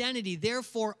identity.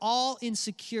 Therefore, all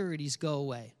insecurities go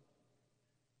away.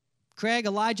 Craig,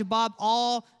 Elijah, Bob,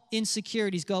 all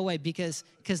insecurities go away because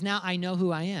now I know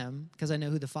who I am because I know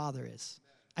who the Father is.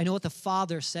 I know what the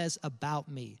Father says about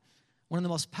me. One of the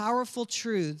most powerful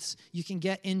truths you can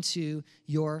get into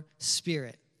your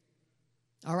spirit.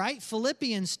 All right,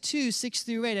 Philippians 2, 6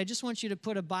 through 8. I just want you to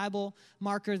put a Bible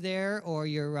marker there or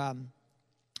your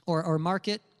or mark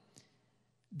it.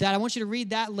 That I want you to read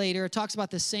that later. It talks about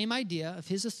the same idea of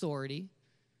his authority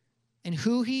and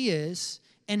who he is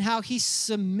and how he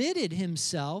submitted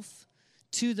himself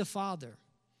to the Father.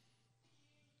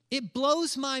 It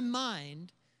blows my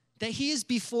mind that he is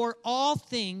before all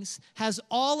things, has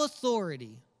all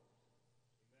authority,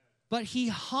 but he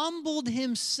humbled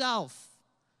himself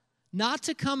not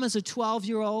to come as a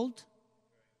 12-year-old,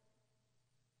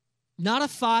 not a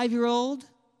 5-year-old,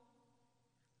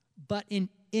 but an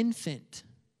infant.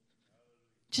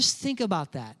 Just think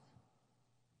about that.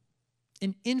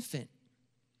 An infant.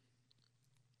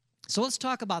 So let's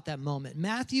talk about that moment.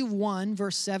 Matthew 1,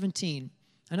 verse 17.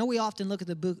 I know we often look at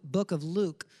the book of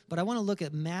Luke, but I want to look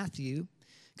at Matthew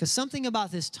because something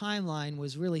about this timeline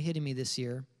was really hitting me this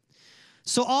year.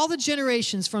 So all the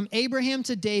generations from Abraham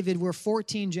to David were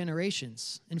 14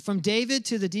 generations. And from David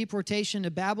to the deportation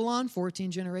to Babylon,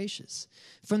 14 generations.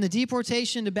 From the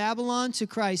deportation to Babylon to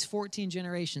Christ, 14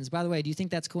 generations. By the way, do you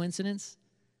think that's coincidence?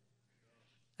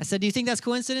 I said, do you think that's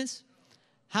coincidence?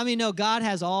 How many know God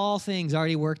has all things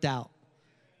already worked out?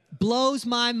 Blows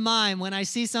my mind when I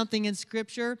see something in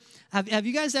Scripture. Have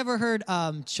you guys ever heard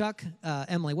Chuck,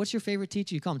 Emily, what's your favorite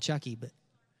teacher? You call him Chucky, but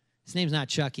his name's not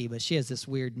Chucky, but she has this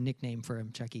weird nickname for him,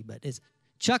 Chucky, but it's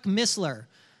Chuck Missler.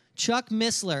 Chuck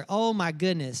Missler, oh my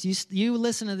goodness. You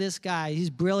listen to this guy, he's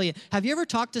brilliant. Have you ever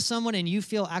talked to someone and you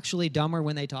feel actually dumber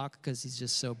when they talk because he's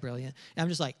just so brilliant? And I'm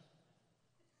just like,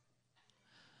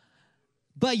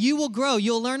 but you will grow.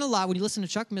 You'll learn a lot when you listen to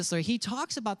Chuck Missler. He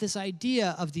talks about this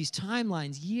idea of these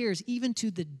timelines, years, even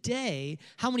to the day,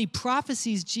 how many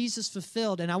prophecies Jesus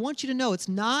fulfilled. And I want you to know it's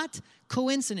not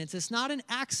coincidence. It's not an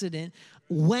accident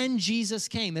when Jesus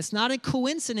came. It's not a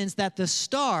coincidence that the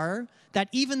star, that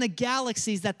even the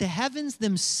galaxies, that the heavens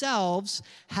themselves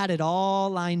had it all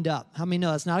lined up. How many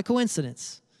know it's not a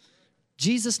coincidence?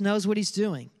 Jesus knows what he's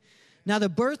doing. Now, the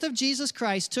birth of Jesus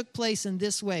Christ took place in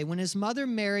this way. When his mother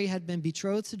Mary had been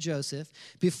betrothed to Joseph,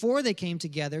 before they came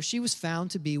together, she was found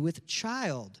to be with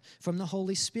child from the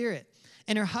Holy Spirit.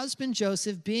 And her husband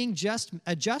Joseph, being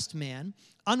a just man,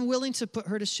 unwilling to put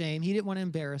her to shame, he didn't want to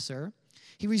embarrass her.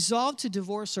 He resolved to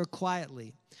divorce her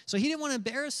quietly. So he didn't want to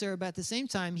embarrass her, but at the same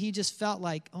time, he just felt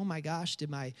like, oh my gosh, did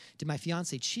my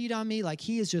fiance cheat on me? Like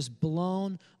he is just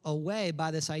blown away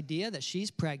by this idea that she's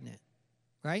pregnant,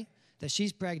 right? That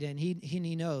she's pregnant.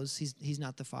 He knows he's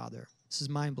not the father. This is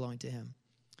mind-blowing to him.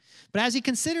 But as he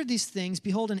considered these things,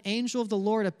 behold, an angel of the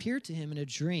Lord appeared to him in a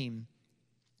dream,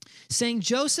 saying,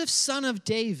 Joseph, son of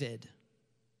David.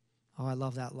 Oh, I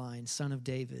love that line, son of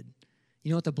David. You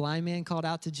know what the blind man called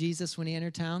out to Jesus when he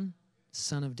entered town?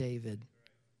 Son of David.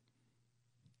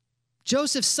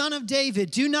 Joseph, son of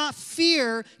David, do not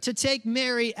fear to take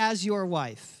Mary as your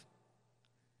wife.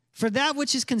 For that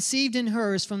which is conceived in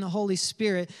her is from the Holy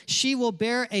Spirit. She will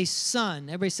bear a son.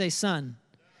 Everybody say son.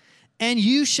 And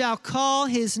you shall call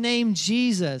his name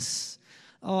Jesus.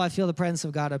 Oh, I feel the presence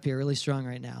of God up here really strong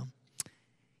right now.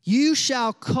 You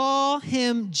shall call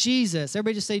him Jesus.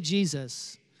 Everybody just say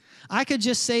Jesus. I could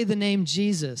just say the name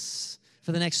Jesus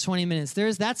for the next 20 minutes.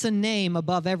 That's a name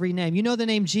above every name. You know the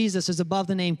name Jesus is above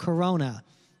the name Corona.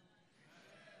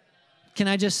 Can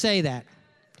I just say that?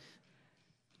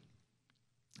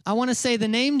 I want to say the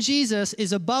name Jesus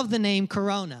is above the name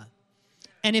Corona.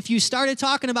 And if you started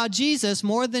talking about Jesus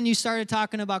more than you started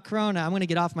talking about Corona, I'm going to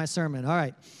get off my sermon. All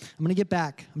right, I'm going to get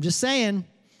back. I'm just saying,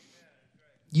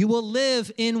 you will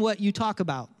live in what you talk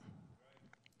about.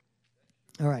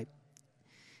 All right.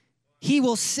 He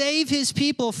will save his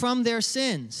people from their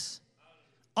sins.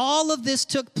 All of this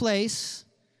took place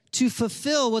to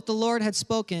fulfill what the Lord had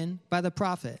spoken by the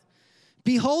prophet.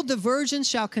 Behold, the virgin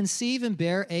shall conceive and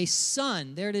bear a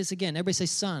son. There it is again. Everybody say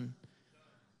son.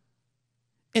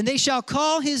 And they shall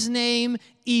call his name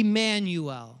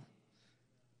Emmanuel.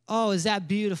 Oh, is that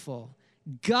beautiful?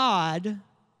 God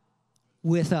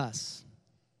with us.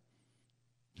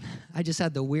 I just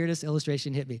had the weirdest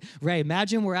illustration hit me. Ray,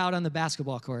 imagine we're out on the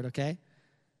basketball court, okay?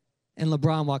 And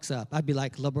LeBron walks up. I'd be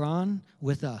like, LeBron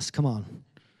with us. Come on.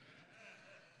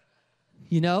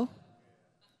 You know?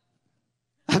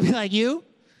 I'd be like, you're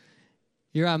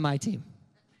on my team.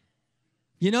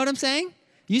 You know what I'm saying?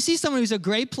 You see someone who's a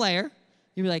great player,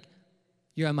 you'd be like,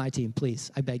 you're on my team,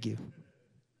 please. I beg you.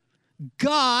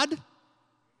 God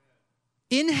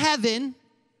in heaven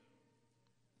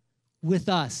with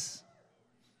us.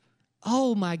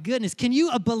 Oh my goodness. Can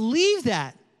you believe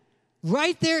that?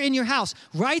 Right there in your house,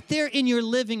 right there in your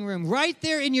living room, right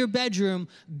there in your bedroom,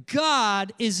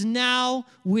 God is now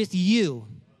with you.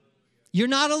 You're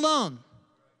not alone.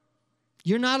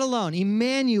 You're not alone.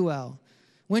 Emmanuel.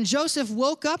 When Joseph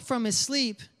woke up from his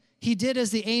sleep, he did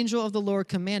as the angel of the Lord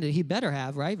commanded. He better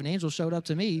have, right? If an angel showed up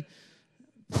to me,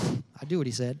 I'd do what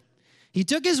he said. He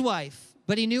took his wife,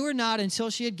 but he knew her not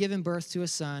until she had given birth to a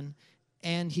son,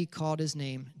 and he called his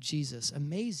name Jesus.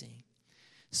 Amazing.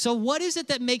 So what is it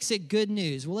that makes it good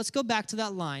news? Well, let's go back to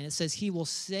that line. It says, he will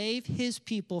save his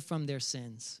people from their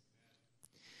sins.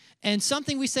 And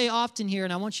something we say often here,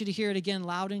 and I want you to hear it again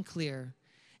loud and clear,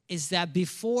 is that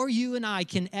before you and I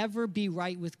can ever be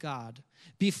right with God,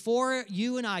 before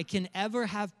you and I can ever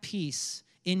have peace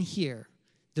in here,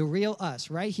 the real us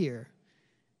right here,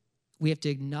 we have to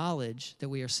acknowledge that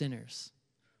we are sinners.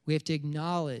 We have to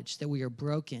acknowledge that we are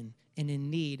broken and in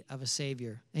need of a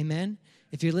Savior. Amen?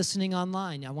 If you're listening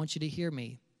online, I want you to hear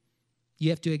me.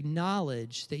 You have to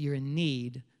acknowledge that you're in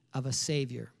need of a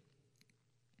Savior.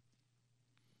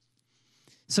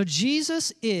 So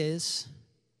Jesus is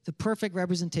the perfect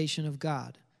representation of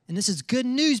God. And this is good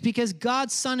news because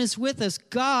God's Son is with us.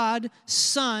 God's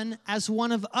Son as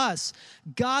one of us.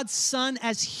 God's Son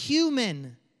as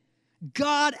human.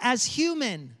 God as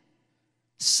human.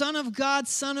 Son of God,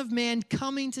 Son of man,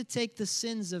 coming to take the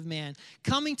sins of man,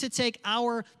 coming to take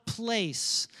our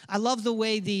place. I love the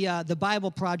way the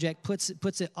Bible Project puts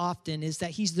it often, is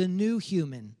that he's the new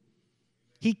human.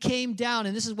 He came down,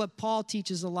 and this is what Paul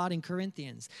teaches a lot in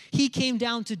Corinthians. He came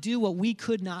down to do what we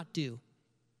could not do.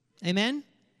 Amen?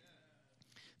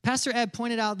 Pastor Ed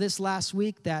pointed out this last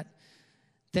week that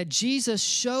Jesus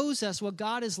shows us what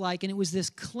God is like, and it was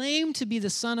this claim to be the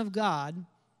Son of God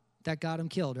that got him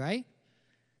killed, right?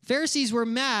 Pharisees were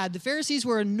mad. The Pharisees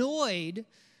were annoyed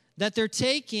that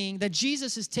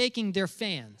Jesus is taking their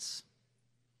fans.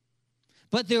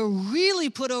 But they're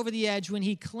really put over the edge when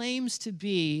he claims to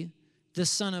be the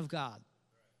Son of God.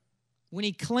 When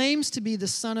he claims to be the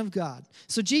Son of God.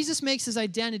 So Jesus makes his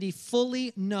identity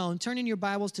fully known. Turn in your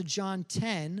Bibles to John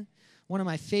 10, one of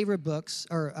my favorite books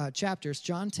or chapters,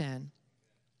 John 10.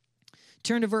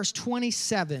 Turn to verse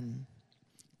 27.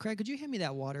 Craig, could you hand me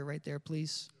that water right there,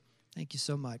 please? Thank you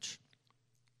so much.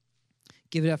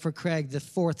 Give it up for Craig, the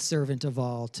fourth servant of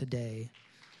all today.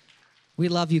 We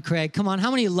love you, Craig. Come on,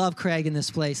 how many love Craig in this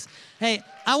place? Hey,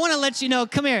 I want to let you know,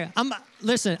 come here.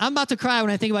 Listen, I'm about to cry when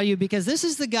I think about you because this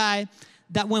is the guy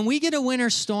that when we get a winter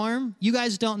storm, you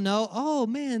guys don't know, oh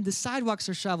man, the sidewalks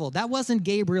are shoveled. That wasn't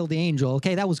Gabriel the angel,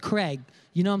 okay? That was Craig.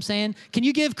 You know what I'm saying? Can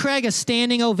you give Craig a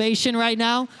standing ovation right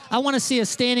now? I want to see a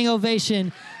standing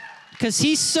ovation because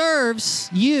he serves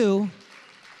you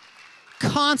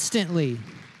constantly,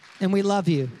 and we love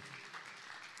you.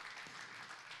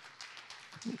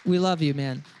 We love you,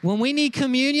 man. When we need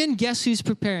communion, guess who's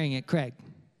preparing it? Craig.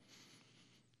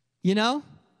 You know?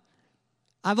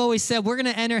 I've always said we're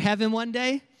going to enter heaven one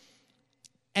day,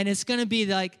 and it's going to be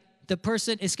like the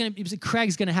person,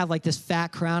 Craig's going to have like this fat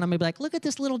crown. I'm going to be like, look at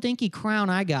this little dinky crown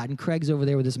I got. And Craig's over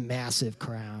there with this massive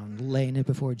crown, laying it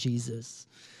before Jesus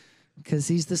because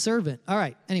he's the servant. All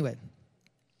right, anyway,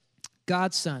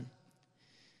 God's son.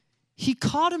 He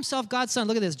called himself God's son.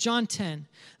 Look at this, John 10.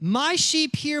 My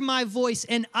sheep hear my voice,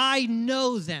 and I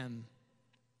know them.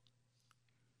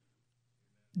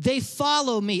 They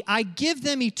follow me. I give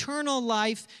them eternal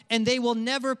life, and they will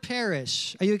never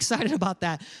perish. Are you excited about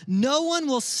that? No one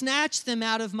will snatch them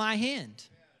out of my hand.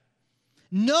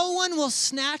 No one will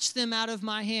snatch them out of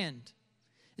my hand.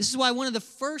 This is why one of the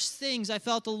first things I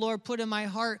felt the Lord put in my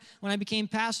heart when I became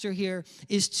pastor here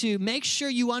is to make sure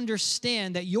you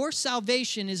understand that your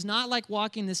salvation is not like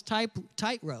walking this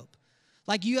tightrope.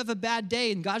 Like you have a bad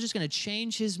day and God's just going to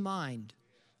change his mind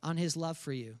on his love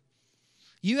for you.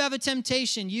 You have a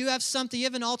temptation, you have something, you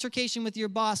have an altercation with your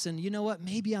boss, and you know what?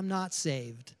 Maybe I'm not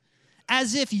saved.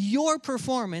 As if your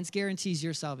performance guarantees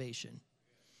your salvation.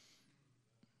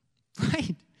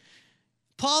 Right?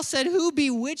 Paul said, who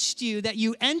bewitched you that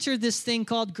you entered this thing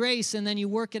called grace and then you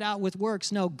work it out with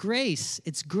works? No, grace.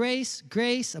 It's grace,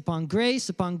 grace upon grace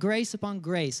upon grace upon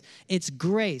grace. It's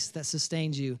grace that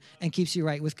sustains you and keeps you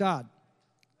right with God.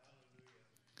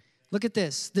 Look at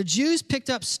this. The Jews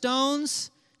picked up stones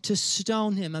to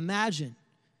stone him. Imagine.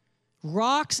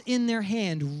 Rocks in their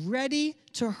hand, ready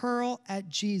to hurl at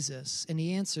Jesus. And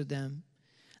he answered them,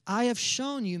 I have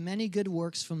shown you many good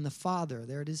works from the Father.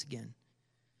 There it is again.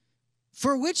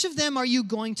 For which of them are you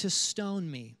going to stone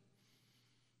me?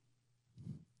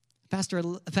 Pastor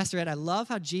Ed, I love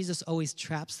how Jesus always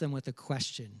traps them with a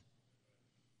question.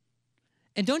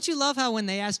 And don't you love how when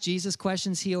they ask Jesus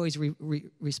questions, he always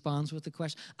responds with a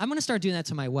question? I'm going to start doing that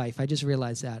to my wife. I just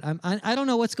realized that. I don't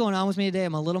know what's going on with me today.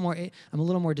 I'm a little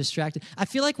more distracted. I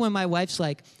feel like when my wife's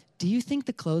like, do you think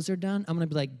the clothes are done? I'm going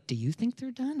to be like, do you think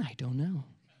they're done? I don't know.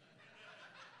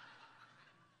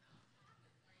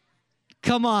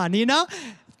 Come on, you know?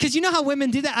 Because you know how women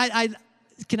do that?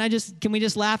 Can we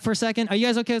just laugh for a second? Are you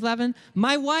guys okay with laughing?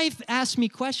 My wife asks me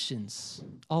questions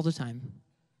all the time.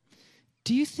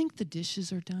 Do you think the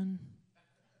dishes are done?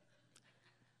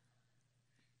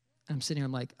 I'm sitting here,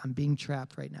 I'm like, I'm being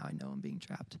trapped right now. I know I'm being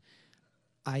trapped.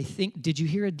 Did you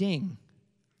hear a ding?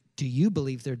 Do you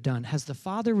believe they're done? Has the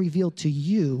Father revealed to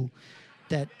you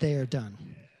that they are done?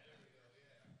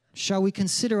 Shall we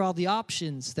consider all the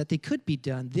options that they could be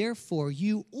done? Therefore,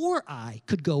 you or I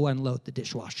could go unload the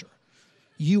dishwasher.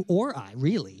 You or I,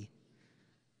 really.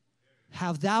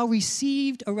 Have thou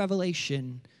received a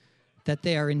revelation that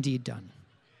they are indeed done?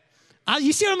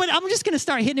 You see what I'm just going to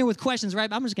start hitting it with questions, right?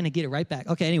 I'm just going to get it right back.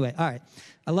 Okay, anyway, all right.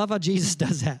 I love how Jesus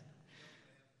does that.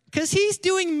 Because he's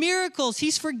doing miracles.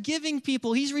 He's forgiving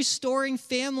people. He's restoring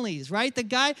families, right? The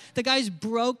guy's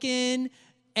broken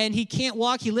and he can't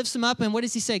walk. He lifts him up, and what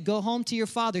does he say? Go home to your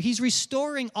father. He's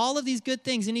restoring all of these good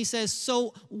things, and he says,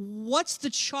 so what's the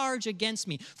charge against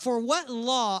me? For what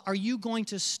law are you going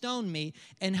to stone me?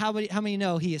 And how many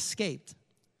know he escaped?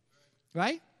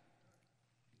 Right?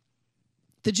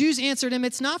 The Jews answered him,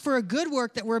 it's not for a good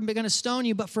work that we're going to stone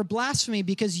you, but for blasphemy,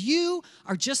 because you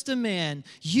are just a man.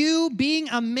 You, being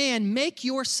a man, make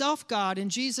yourself God.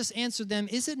 And Jesus answered them,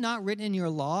 is it not written in your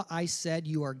law, I said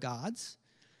you are gods?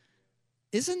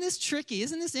 Isn't this tricky?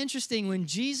 Isn't this interesting when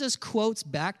Jesus quotes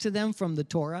back to them from the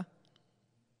Torah?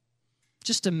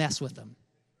 Just to mess with them.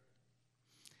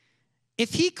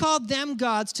 If he called them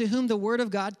gods to whom the word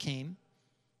of God came,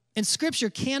 and scripture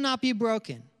cannot be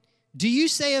broken, do you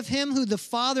say of him who the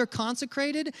Father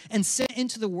consecrated and sent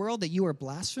into the world that you are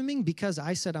blaspheming because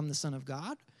I said I'm the Son of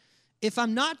God? If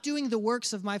I'm not doing the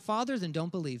works of my Father, then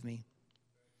don't believe me.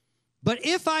 But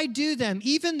if I do them,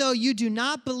 even though you do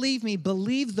not believe me,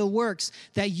 believe the works,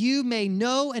 that you may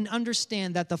know and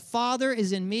understand that the Father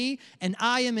is in me and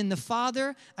I am in the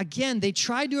Father. Again, they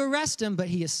tried to arrest him, but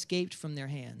he escaped from their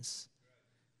hands.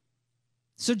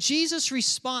 So Jesus'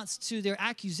 response to their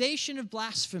accusation of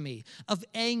blasphemy, of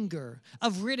anger,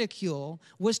 of ridicule,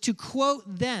 was to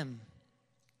quote them.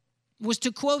 was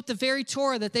to quote the very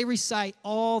Torah that they recite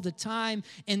all the time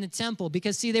in the temple.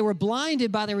 Because, see, they were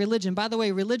blinded by their religion. By the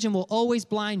way, religion will always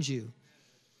blind you.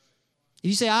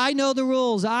 You say, I know the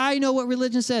rules. I know what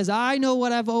religion says. I know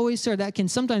what I've always heard. That can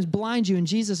sometimes blind you, and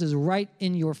Jesus is right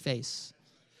in your face.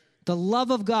 The love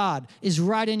of God is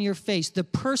right in your face. The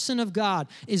person of God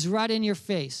is right in your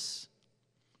face.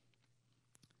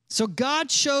 So God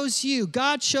chose you.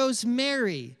 God chose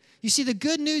Mary. You see, the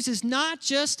good news is not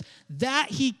just that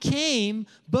he came,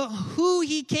 but who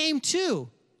he came to.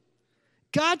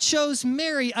 God chose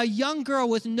Mary, a young girl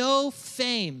with no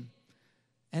fame.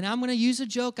 And I'm going to use a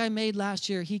joke I made last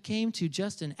year. He came to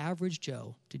just an average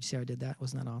Joe. Did you see how I did that?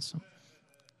 Wasn't that awesome?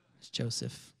 It's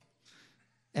Joseph.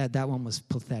 Ed, that one was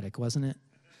pathetic, wasn't it?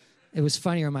 It was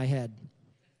funnier in my head.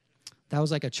 That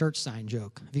was like a church sign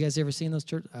joke. Have you guys ever seen those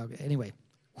church? Okay, anyway,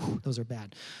 those are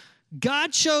bad.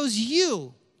 God chose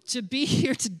you to be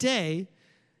here today.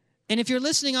 And if you're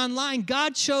listening online,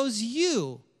 God chose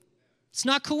you. It's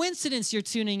not coincidence you're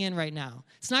tuning in right now.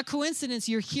 It's not coincidence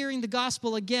you're hearing the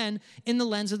gospel again in the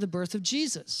lens of the birth of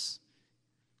Jesus.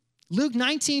 Luke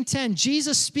 19:10,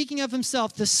 Jesus speaking of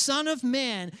himself, the Son of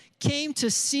Man came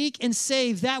to seek and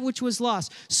save that which was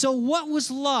lost. So what was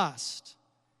lost?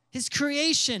 His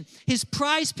creation, his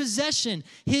prized possession,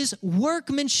 his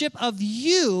workmanship of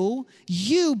you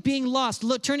being lost.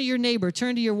 Look, turn to your neighbor,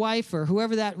 turn to your wife or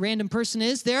whoever that random person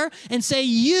is there and say,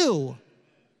 you.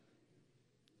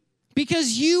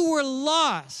 Because you were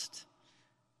lost.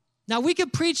 Now, we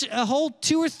could preach a whole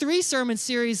 2 or 3 sermon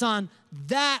series on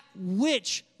that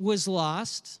which was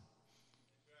lost.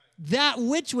 That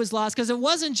which was lost, because it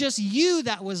wasn't just you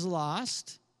that was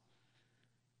lost.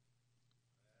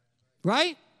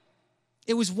 Right?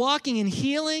 It was walking in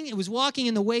healing. It was walking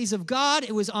in the ways of God.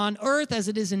 It was on earth as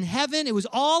it is in heaven. It was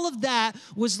all of that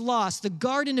was lost. The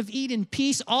Garden of Eden,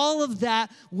 peace, all of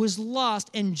that was lost,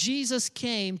 and Jesus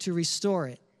came to restore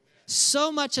it.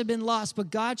 So much had been lost, but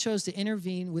God chose to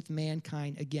intervene with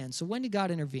mankind again. So when did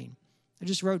God intervene? I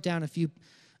just wrote down a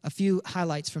few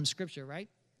highlights from Scripture, right?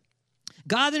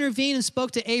 God intervened and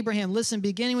spoke to Abraham. Listen,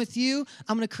 beginning with you,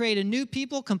 I'm going to create a new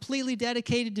people completely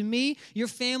dedicated to me. Your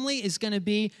family is going to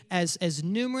be as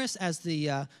numerous as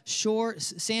the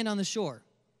sand on the shore,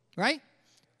 right?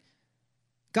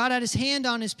 God had his hand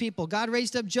on his people. God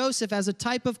raised up Joseph as a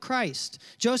type of Christ.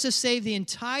 Joseph saved the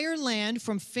entire land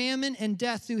from famine and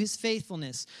death through his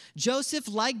faithfulness. Joseph,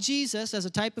 like Jesus, as a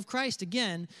type of Christ,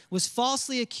 again, was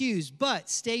falsely accused, but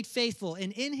stayed faithful.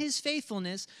 And in his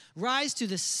faithfulness, rise to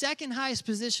the second highest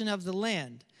position of the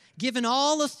land. Given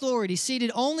all authority,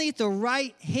 seated only at the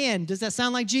right hand. Does that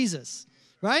sound like Jesus?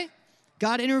 Right?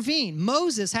 God intervened.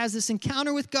 Moses has this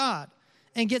encounter with God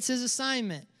and gets his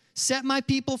assignment. Set my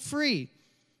people free.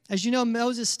 As you know,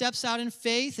 Moses steps out in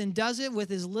faith and does it with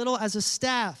as little as a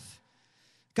staff.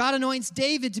 God anoints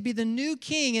David to be the new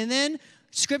king. And then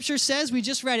Scripture says, we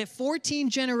just read it, 14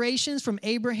 generations from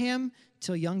Abraham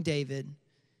till young David.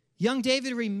 Young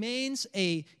David remains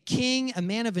a king, a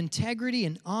man of integrity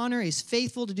and honor. He's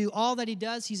faithful to do all that he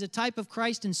does. He's a type of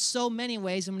Christ in so many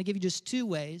ways. I'm going to give you just 2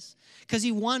 ways because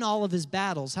he won all of his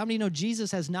battles. How many know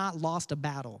Jesus has not lost a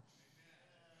battle?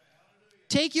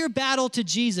 Take your battle to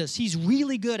Jesus. He's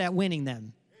really good at winning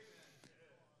them.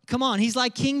 Come on, he's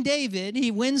like King David.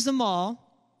 He wins them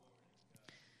all.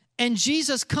 And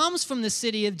Jesus comes from the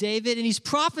city of David, and he's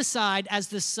prophesied as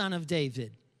the son of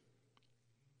David.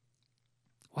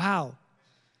 Wow.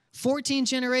 14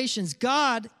 generations.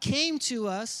 God came to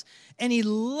us, and he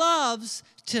loves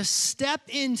to step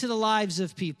into the lives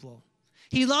of people.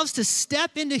 He loves to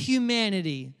step into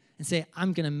humanity and say,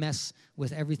 I'm going to mess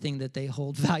with everything that they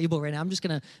hold valuable right now. I'm just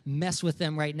going to mess with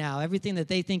them right now. Everything that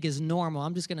they think is normal,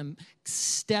 I'm just going to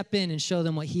step in and show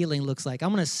them what healing looks like. I'm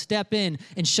going to step in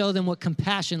and show them what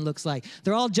compassion looks like.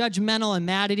 They're all judgmental and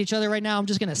mad at each other right now. I'm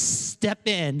just going to step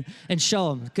in and show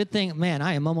them. Good thing, man,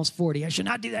 I am almost 40. I should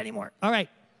not do that anymore. All right.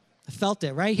 I felt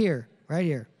it right here, right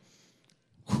here.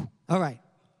 Whew. All right.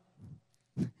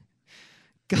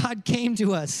 God came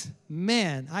to us.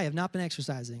 Man, I have not been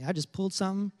exercising. I just pulled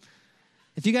something.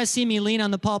 If you guys see me lean on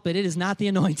the pulpit, it is not the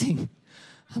anointing.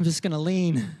 I'm just going to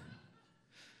lean.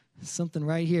 Something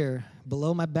right here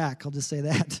below my back. I'll just say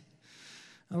that.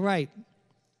 All right.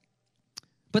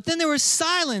 But then there was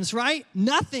silence, right?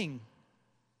 Nothing.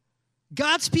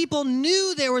 God's people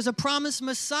knew there was a promised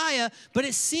Messiah, but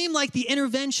it seemed like the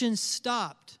intervention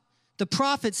stopped. The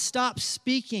prophets stopped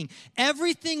speaking.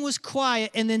 Everything was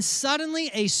quiet, and then suddenly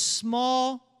a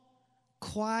small,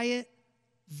 quiet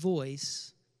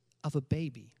voice of a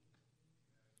baby.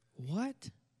 What?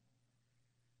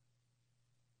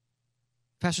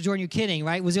 Pastor Jordan, you're kidding,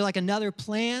 right? Was there like another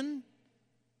plan?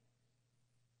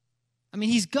 I mean,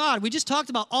 he's God. We just talked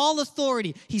about all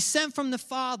authority. He's sent from the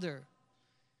Father.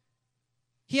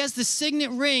 He has the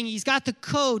signet ring. He's got the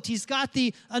coat. He's got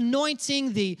the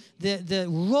anointing, the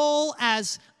role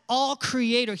as all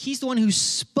creator. He's the one who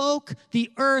spoke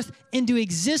the earth into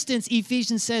existence,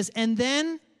 Ephesians says. And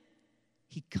then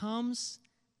he comes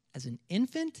as an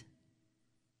infant.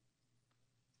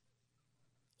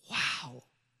 Wow.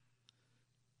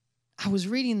 I was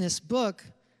reading this book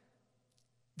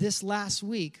this last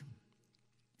week,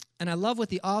 and I love what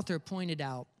the author pointed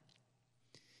out.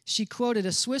 She quoted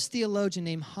a Swiss theologian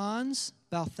named Hans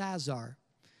Balthasar,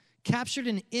 captured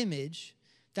an image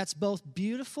that's both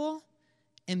beautiful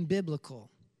and biblical.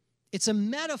 It's a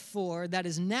metaphor that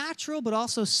is natural but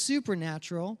also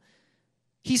supernatural.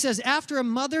 He says, after a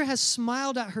mother has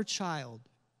smiled at her child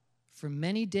for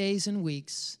many days and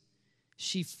weeks,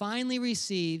 she finally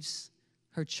receives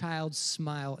her child's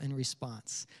smile in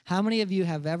response. How many of you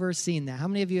have ever seen that? How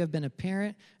many of you have been a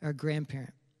parent or a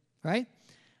grandparent, right?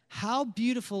 How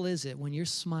beautiful is it when you're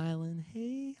smiling,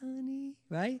 hey, honey,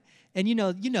 right? And you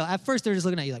know, at first they're just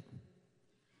looking at you like,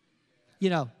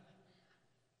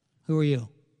 who are you,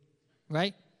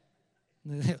 right?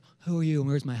 Who are you and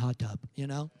where's my hot tub,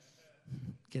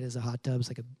 Get it as a hot tub, it's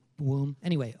like a womb.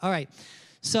 Anyway, all right.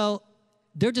 So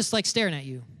they're just like staring at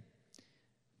you.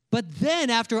 But then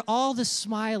after all the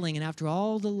smiling and after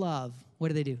all the love,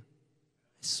 what do?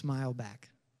 Smile back.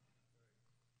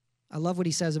 I love what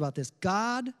he says about this.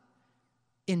 God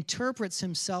interprets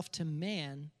himself to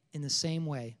man in the same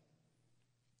way.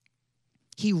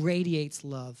 He radiates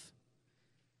love,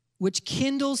 which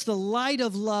kindles the light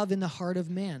of love in the heart of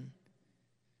man.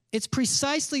 It's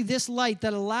precisely this light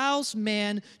that allows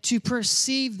man to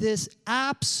perceive this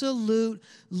absolute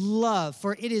love.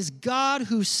 For it is God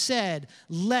who said,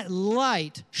 let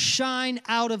light shine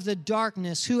out of the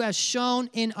darkness, who has shone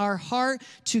in our heart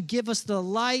to give us the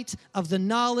light of the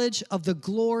knowledge of the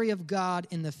glory of God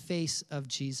in the face of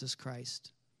Jesus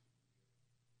Christ.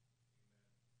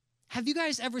 Have you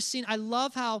guys ever seen, I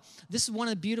love how, this is one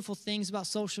of the beautiful things about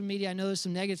social media. I know there's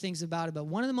some negative things about it, but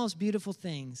one of the most beautiful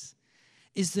things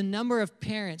is the number of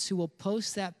parents who will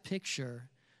post that picture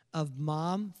of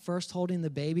mom first holding the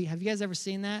baby. Have you guys ever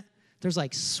seen that? There's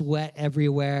like sweat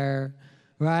everywhere,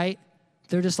 right?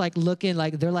 They're just like looking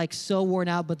like, they're like so worn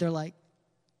out, but they're like,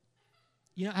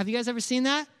 have you guys ever seen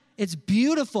that? It's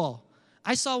beautiful.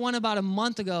 I saw one about a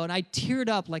month ago and I teared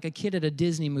up like a kid at a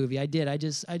Disney movie. I did. It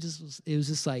was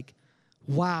just like,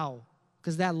 wow,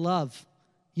 because that love.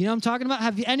 You know what I'm talking about?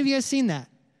 Have any of you guys seen that?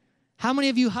 How many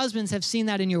of you husbands have seen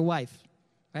that in your wife?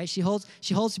 Right? She holds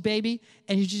the baby,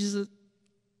 and you just,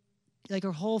 like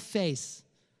her whole face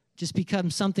just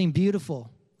becomes something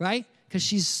beautiful, right? Because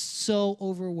she's so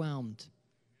overwhelmed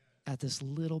at this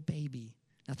little baby.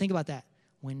 Now think about that.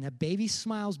 When the baby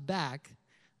smiles back,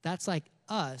 that's like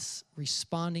us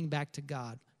responding back to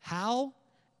God. How?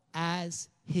 As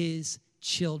his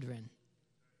children.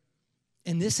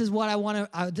 And this is what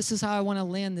this is how I want to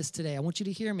land this today. I want you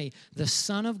to hear me. The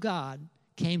Son of God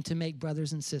came to make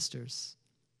brothers and sisters.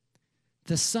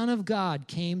 The Son of God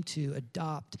came to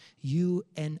adopt you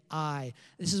and I.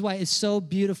 This is why it's so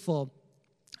beautiful.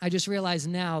 I just realized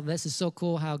now, this is so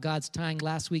cool how God's tying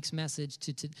last week's message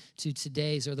to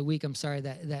today's, or the week,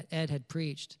 that Ed had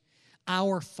preached.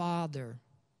 Our Father.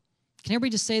 Can everybody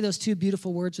just say those two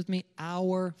beautiful words with me?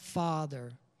 Our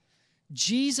Father.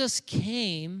 Jesus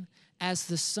came as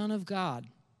the Son of God.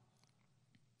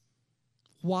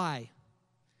 Why?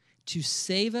 To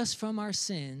save us from our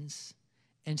sins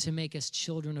and to make us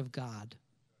children of God.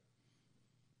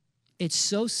 It's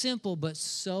so simple, but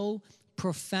so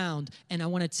profound. And I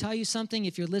want to tell you something.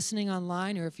 If you're listening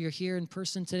online or if you're here in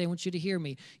person today, I want you to hear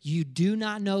me. You do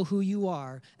not know who you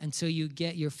are until you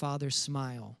get your Father's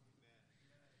smile.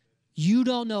 You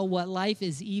don't know what life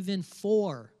is even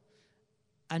for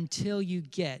until you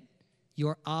get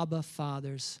your Abba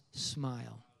Father's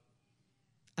smile.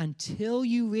 Until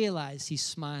you realize he's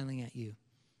smiling at you.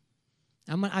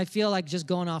 I feel like just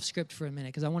going off script for a minute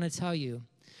because I want to tell you,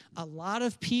 a lot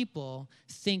of people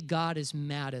think God is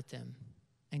mad at them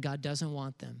and God doesn't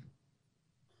want them.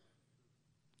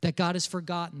 That God has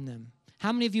forgotten them.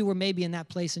 How many of you were maybe in that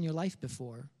place in your life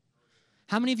before?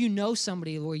 How many of you know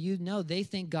somebody where they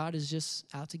think God is just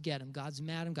out to get him? God's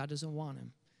mad at him. God doesn't want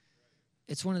him.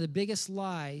 It's one of the biggest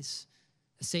lies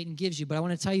that Satan gives you. But I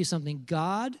want to tell you something.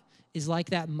 God is like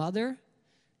that mother.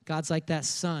 God's like that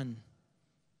son.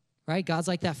 Right? God's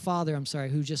like that father,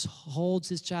 who just holds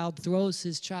his child, throws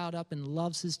his child up and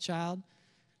loves his child.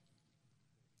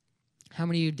 How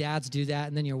many of you dads do that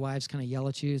and then your wives kind of yell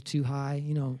at you too high?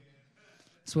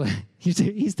 That's what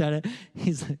he's done it.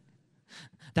 He's like,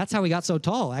 That's how he got so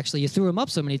tall, actually. You threw him up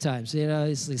so many times. You know,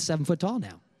 he's like 7 foot tall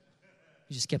now.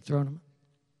 You just kept throwing him up.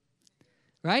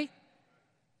 Right?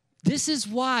 This is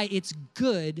why it's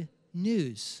good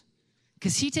news.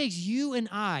 Because he takes you and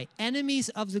I, enemies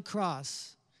of the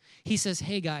cross. He says,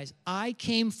 hey, guys, I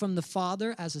came from the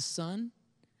Father as a son,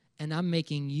 and I'm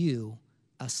making you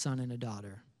a son and a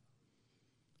daughter.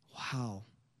 Wow.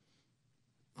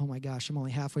 Oh, my gosh, I'm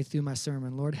only halfway through my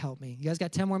sermon. Lord, help me. You guys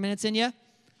got 10 more minutes in you?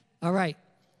 All right.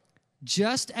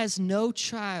 Just as no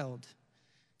child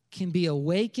can be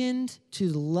awakened to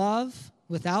love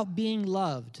without being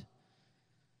loved,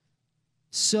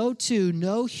 so too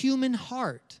no human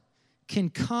heart can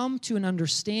come to an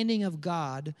understanding of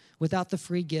God without the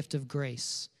free gift of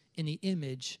grace in the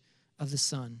image of the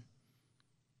Son.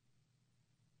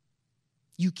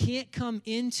 You can't come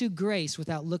into grace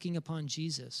without looking upon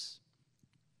Jesus.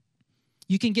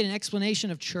 You can get an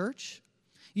explanation of church.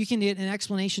 You can get an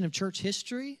explanation of church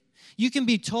history. You can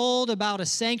be told about a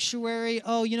sanctuary.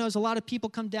 Oh, you know, there's a lot of people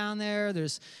come down there.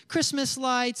 There's Christmas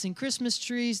lights and Christmas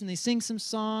trees, and they sing some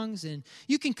songs. And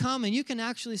you can come and you can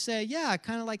actually say, yeah, I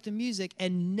kind of like the music,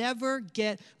 and never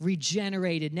get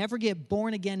regenerated, never get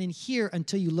born again in here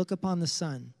until you look upon the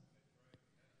Son.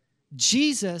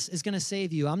 Jesus is going to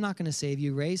save you. I'm not going to save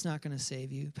you. Ray's not going to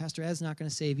save you. Pastor Ed's not going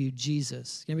to save you.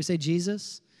 Jesus. Can everybody say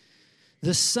Jesus?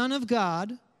 The Son of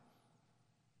God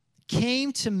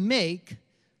came to make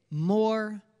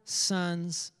more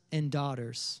sons and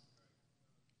daughters.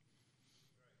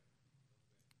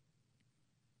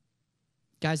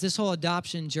 Guys, this whole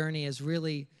adoption journey has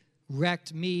really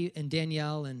wrecked me and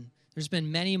Danielle, and there's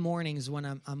been many mornings when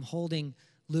I'm holding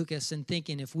Lucas and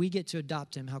thinking, if we get to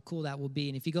adopt him, how cool that will be.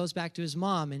 And if he goes back to his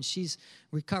mom and she's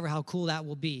recovered, how cool that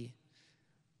will be.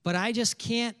 But I just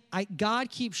can't, God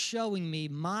keeps showing me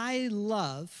my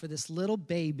love for this little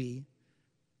baby.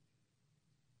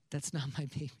 That's not my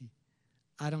baby.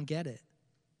 I don't get it.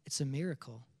 It's a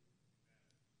miracle.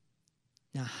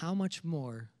 Now, how much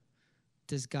more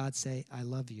does God say, I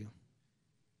love you?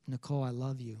 Nicole, I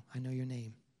love you. I know your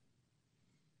name.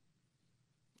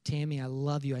 Tammy, I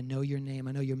love you. I know your name.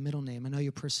 I know your middle name. I know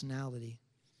your personality.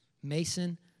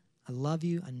 Mason, I love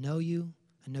you. I know you.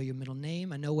 I know your middle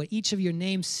name. I know what each of your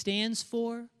names stands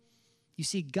for. You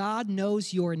see, God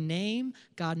knows your name.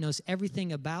 God knows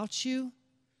everything about you.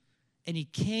 And he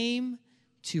came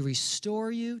to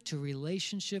restore you to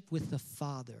relationship with the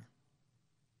Father.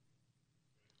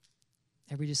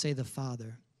 Everybody just say the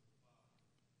Father.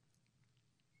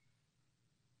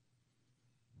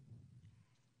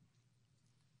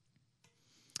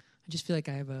 I just feel like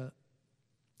I have a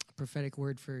prophetic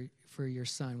word for your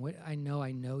son. What I know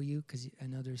you, because I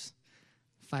know there's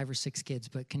 5 or 6 kids,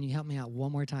 but can you help me out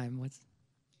one more time? What's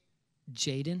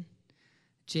Jaden?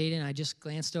 Jaden, I just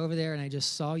glanced over there and I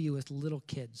just saw you with little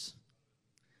kids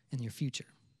in your future.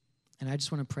 And I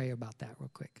just want to pray about that real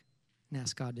quick and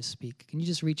ask God to speak. Can you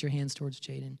just reach your hands towards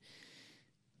Jaden?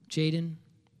 Jaden,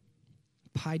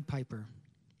 Pied Piper.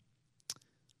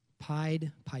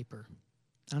 Pied Piper.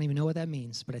 I don't even know what that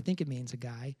means, but I think it means a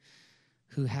guy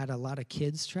who had a lot of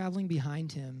kids traveling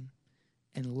behind him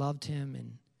and loved him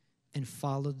and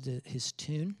followed his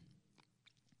tune.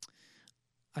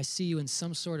 I see you in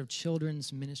some sort of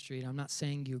children's ministry, and I'm not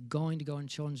saying you're going to go in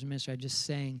children's ministry. I'm just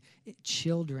saying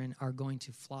children are going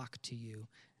to flock to you,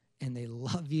 and they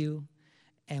love you,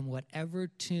 and whatever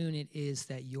tune it is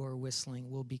that you're whistling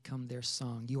will become their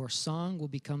song. Your song will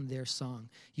become their song.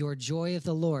 Your joy of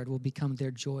the Lord will become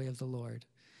their joy of the Lord.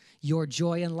 Your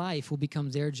joy in life will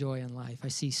become their joy in life. I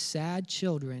see sad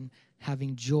children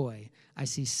having joy. I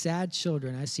see sad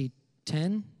children. I see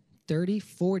 10, 30,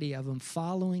 40 of them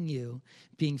following you,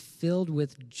 being filled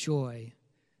with joy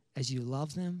as you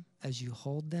love them, as you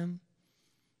hold them.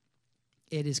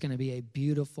 It is going to be a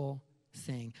beautiful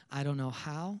thing. I don't know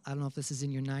how. I don't know if this is in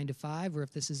your 9 to 5 or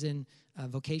if this is in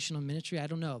vocational ministry. I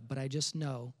don't know. But I just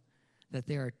know that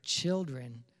there are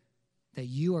children that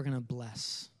you are going to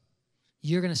bless.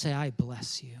 You're going to say, I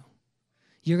bless you.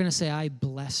 You're going to say, I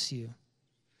bless you.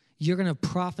 You're going to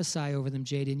prophesy over them,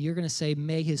 Jaden. You're going to say,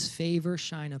 may his favor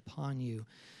shine upon you.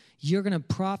 You're going to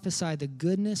prophesy the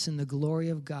goodness and the glory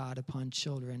of God upon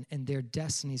children, and their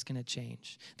destiny is going to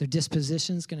change. Their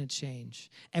disposition is going to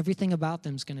change. Everything about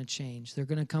them is going to change. They're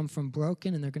going to come from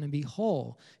broken, and they're going to be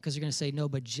whole, because they're going to say, no,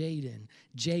 but Jaden,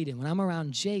 when I'm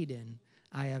around Jaden,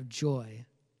 I have joy.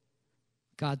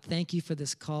 God, thank you for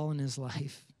this call in his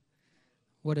life.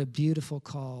 What a beautiful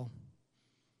call.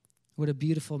 What a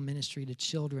beautiful ministry to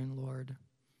children, Lord.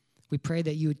 We pray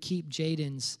that you would keep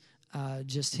Jaden's,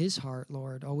 just his heart,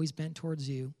 Lord, always bent towards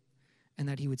you, and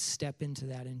that he would step into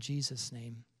that in Jesus'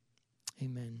 name.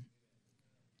 Amen.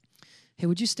 Hey,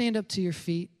 would you stand up to your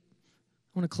feet?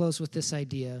 I want to close with this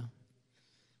idea.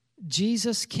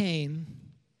 Jesus came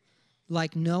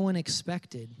like no one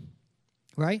expected,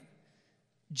 right?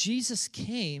 Jesus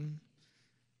came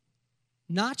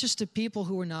not just to people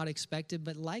who were not expected,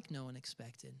 but like no one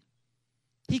expected.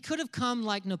 He could have come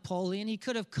like Napoleon. He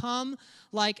could have come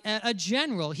like a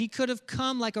general. He could have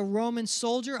come like a Roman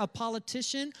soldier, a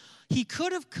politician. He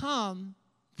could have come,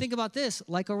 think about this,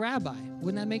 like a rabbi.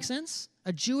 Wouldn't that make sense?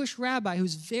 A Jewish rabbi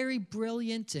who's very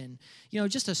brilliant and,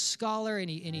 just a scholar, and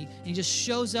he just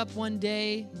shows up one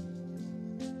day,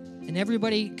 and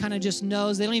everybody kind of just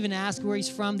knows. They don't even ask where he's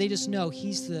from. They just know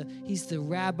he's the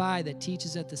rabbi that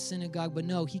teaches at the synagogue. But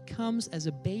no, he comes as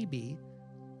a baby,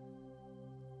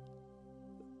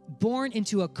 born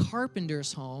into a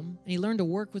carpenter's home, and he learned to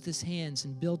work with his hands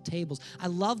and build tables. I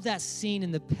love that scene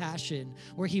in The Passion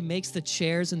where he makes the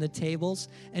chairs and the tables,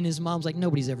 and his mom's like,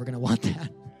 nobody's ever going to want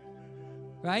that,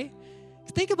 right?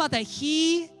 Think about that.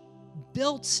 He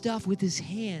built stuff with his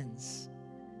hands.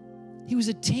 He was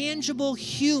a tangible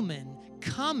human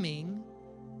coming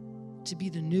to be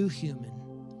the new human,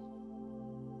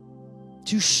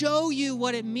 to show you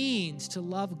what it means to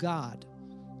love God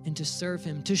and to serve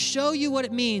him, to show you what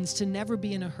it means to never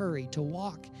be in a hurry, to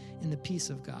walk in the peace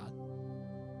of God.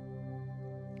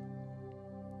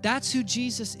 That's who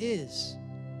Jesus is.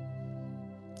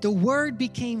 The Word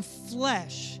became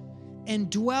flesh and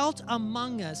dwelt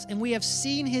among us, and we have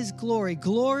seen his glory,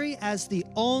 glory as the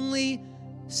only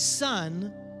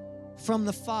Son from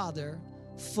the Father,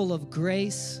 full of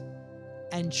grace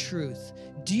and truth.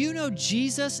 Do you know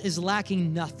Jesus is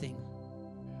lacking nothing?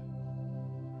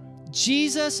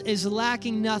 Jesus is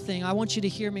lacking nothing. I want you to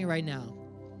hear me right now.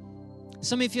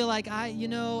 Some of you feel like, I don't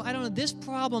know, this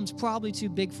problem's probably too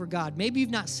big for God. Maybe you've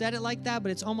not said it like that,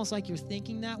 but it's almost like you're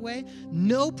thinking that way.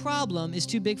 No problem is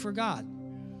too big for God.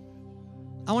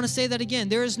 I want to say that again.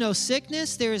 There is no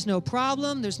sickness, there is no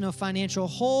problem, there's no financial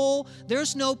hole,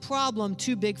 there's no problem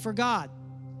too big for God.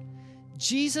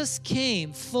 Jesus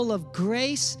came full of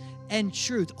grace and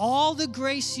truth. All the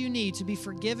grace you need to be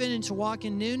forgiven and to walk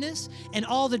in newness, and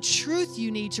all the truth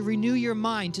you need to renew your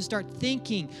mind, to start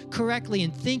thinking correctly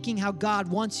and thinking how God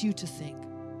wants you to think.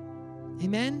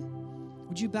 Amen?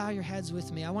 Would you bow your heads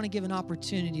with me? I want to give an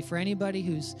opportunity for anybody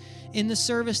who's in the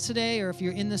service today, or if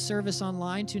you're in the service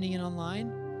online, tuning in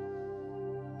online,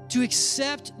 to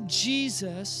accept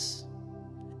Jesus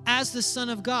as the Son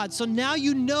of God. So now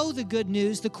you know the good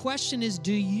news. The question is,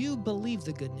 do you believe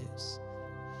the good news?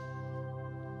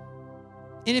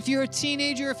 And if you're a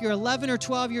teenager, if you're 11 or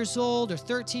 12 years old or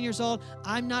 13 years old,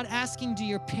 I'm not asking, do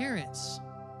your parents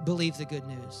believe the good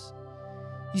news?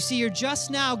 You see, you're just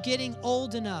now getting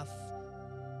old enough.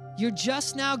 You're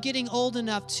just now getting old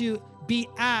enough to be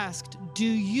asked, do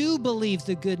you believe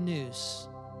the good news?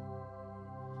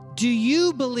 Do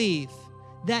you believe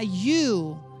that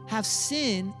you have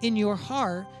sin in your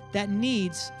heart that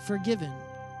needs forgiven?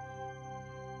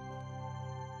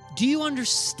 Do you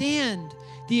understand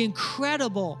the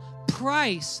incredible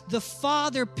price the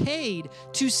Father paid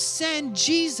to send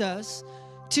Jesus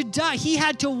to die? He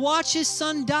had to watch his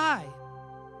Son die.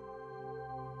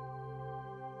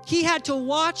 He had to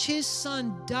watch his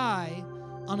Son die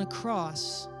on a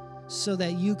cross so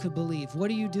that you could believe. What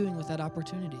are you doing with that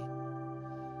opportunity?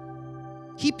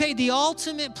 He paid the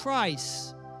ultimate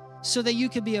price so that you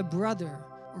could be a brother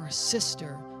or a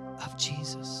sister of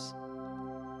Jesus.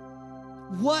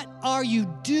 What are you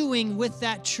doing with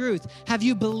that truth? Have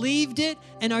you believed it,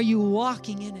 and are you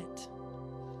walking in it?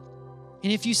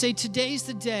 And if you say, today's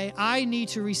the day, I need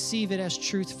to receive it as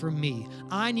truth for me.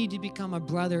 I need to become a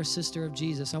brother or sister of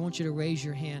Jesus. I want you to raise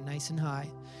your hand nice and high.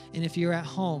 And if you're at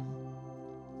home,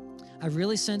 I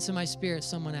really sense in my spirit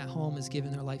someone at home is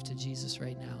giving their life to Jesus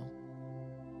right now.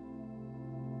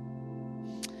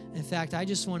 In fact, I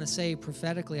just want to say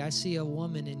prophetically, I see a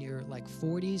woman in your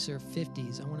 40s or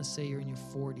 50s. I want to say you're in your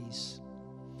 40s.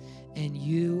 And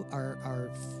you are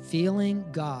feeling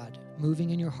God moving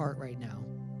in your heart right now.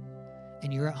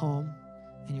 And you're at home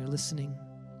and you're listening.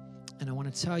 And I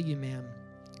want to tell you, ma'am,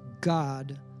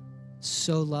 God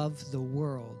so loved the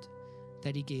world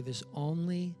that he gave his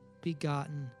only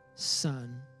begotten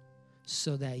Son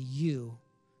so that you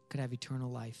could have eternal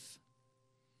life.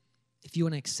 If you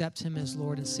want to accept him as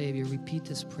Lord and Savior, repeat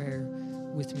this prayer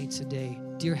with me today.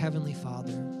 Dear Heavenly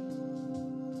Father,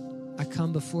 I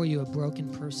come before you a broken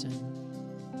person.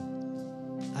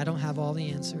 I don't have all the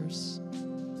answers.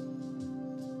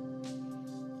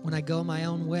 When I go my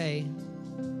own way,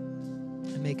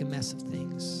 I make a mess of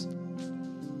things.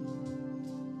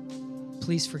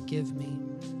 Please forgive me.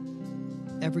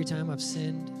 Every time I've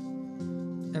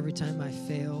sinned, every time I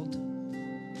failed,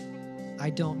 I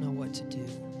don't know what to do.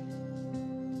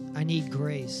 I need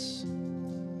grace.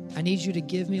 I need you to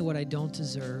give me what I don't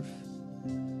deserve.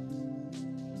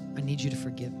 I need you to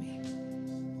forgive me.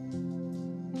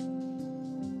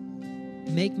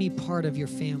 Make me part of your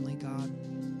family, God.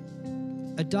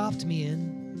 Adopt me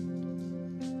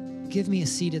in. Give me a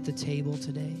seat at the table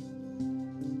today.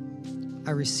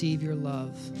 I receive your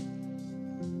love.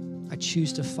 I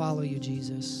choose to follow you,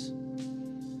 Jesus,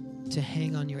 to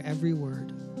hang on your every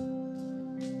word.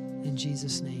 In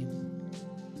Jesus' name.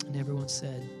 And everyone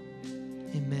said,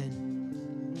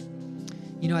 amen.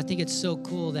 You know, I think it's so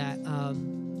cool that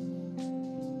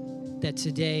that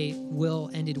today Will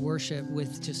ended worship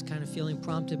with just kind of feeling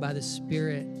prompted by the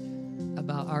Spirit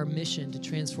about our mission to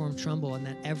transform Trumbull and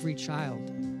that every child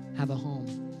have a home.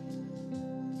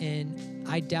 And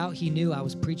I doubt he knew I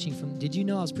was preaching from, did you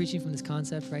know I was preaching from this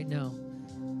concept right now?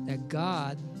 That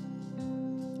God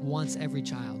wants every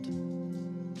child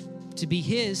to be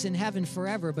his in heaven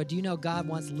forever. But do you know God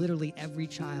wants literally every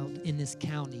child in this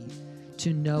county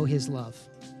to know his love?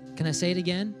 Can I say it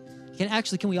again?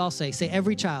 Can we all say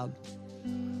every child?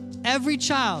 Every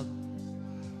child.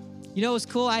 You know what's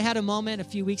cool? I had a moment a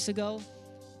few weeks ago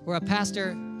where a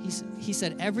pastor, he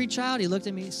said, every child. He looked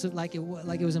at me like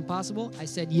it was impossible. I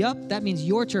said, yup, that means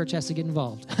your church has to get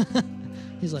involved.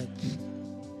 He's like,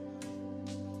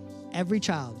 every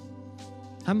child.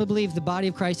 I'm going to believe the body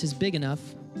of Christ is big enough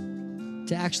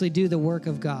to actually do the work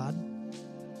of God,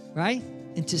 right?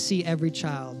 And to see every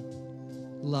child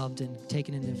loved and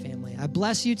taken into the family. I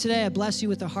bless you today. I bless you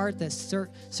with a heart that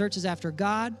searches after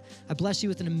God. I bless you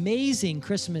with an amazing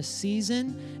Christmas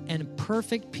season and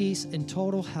perfect peace and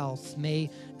total health. May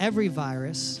every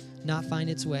virus not find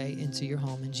its way into your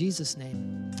home. In Jesus'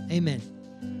 name, amen.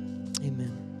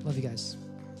 Amen. Love you guys.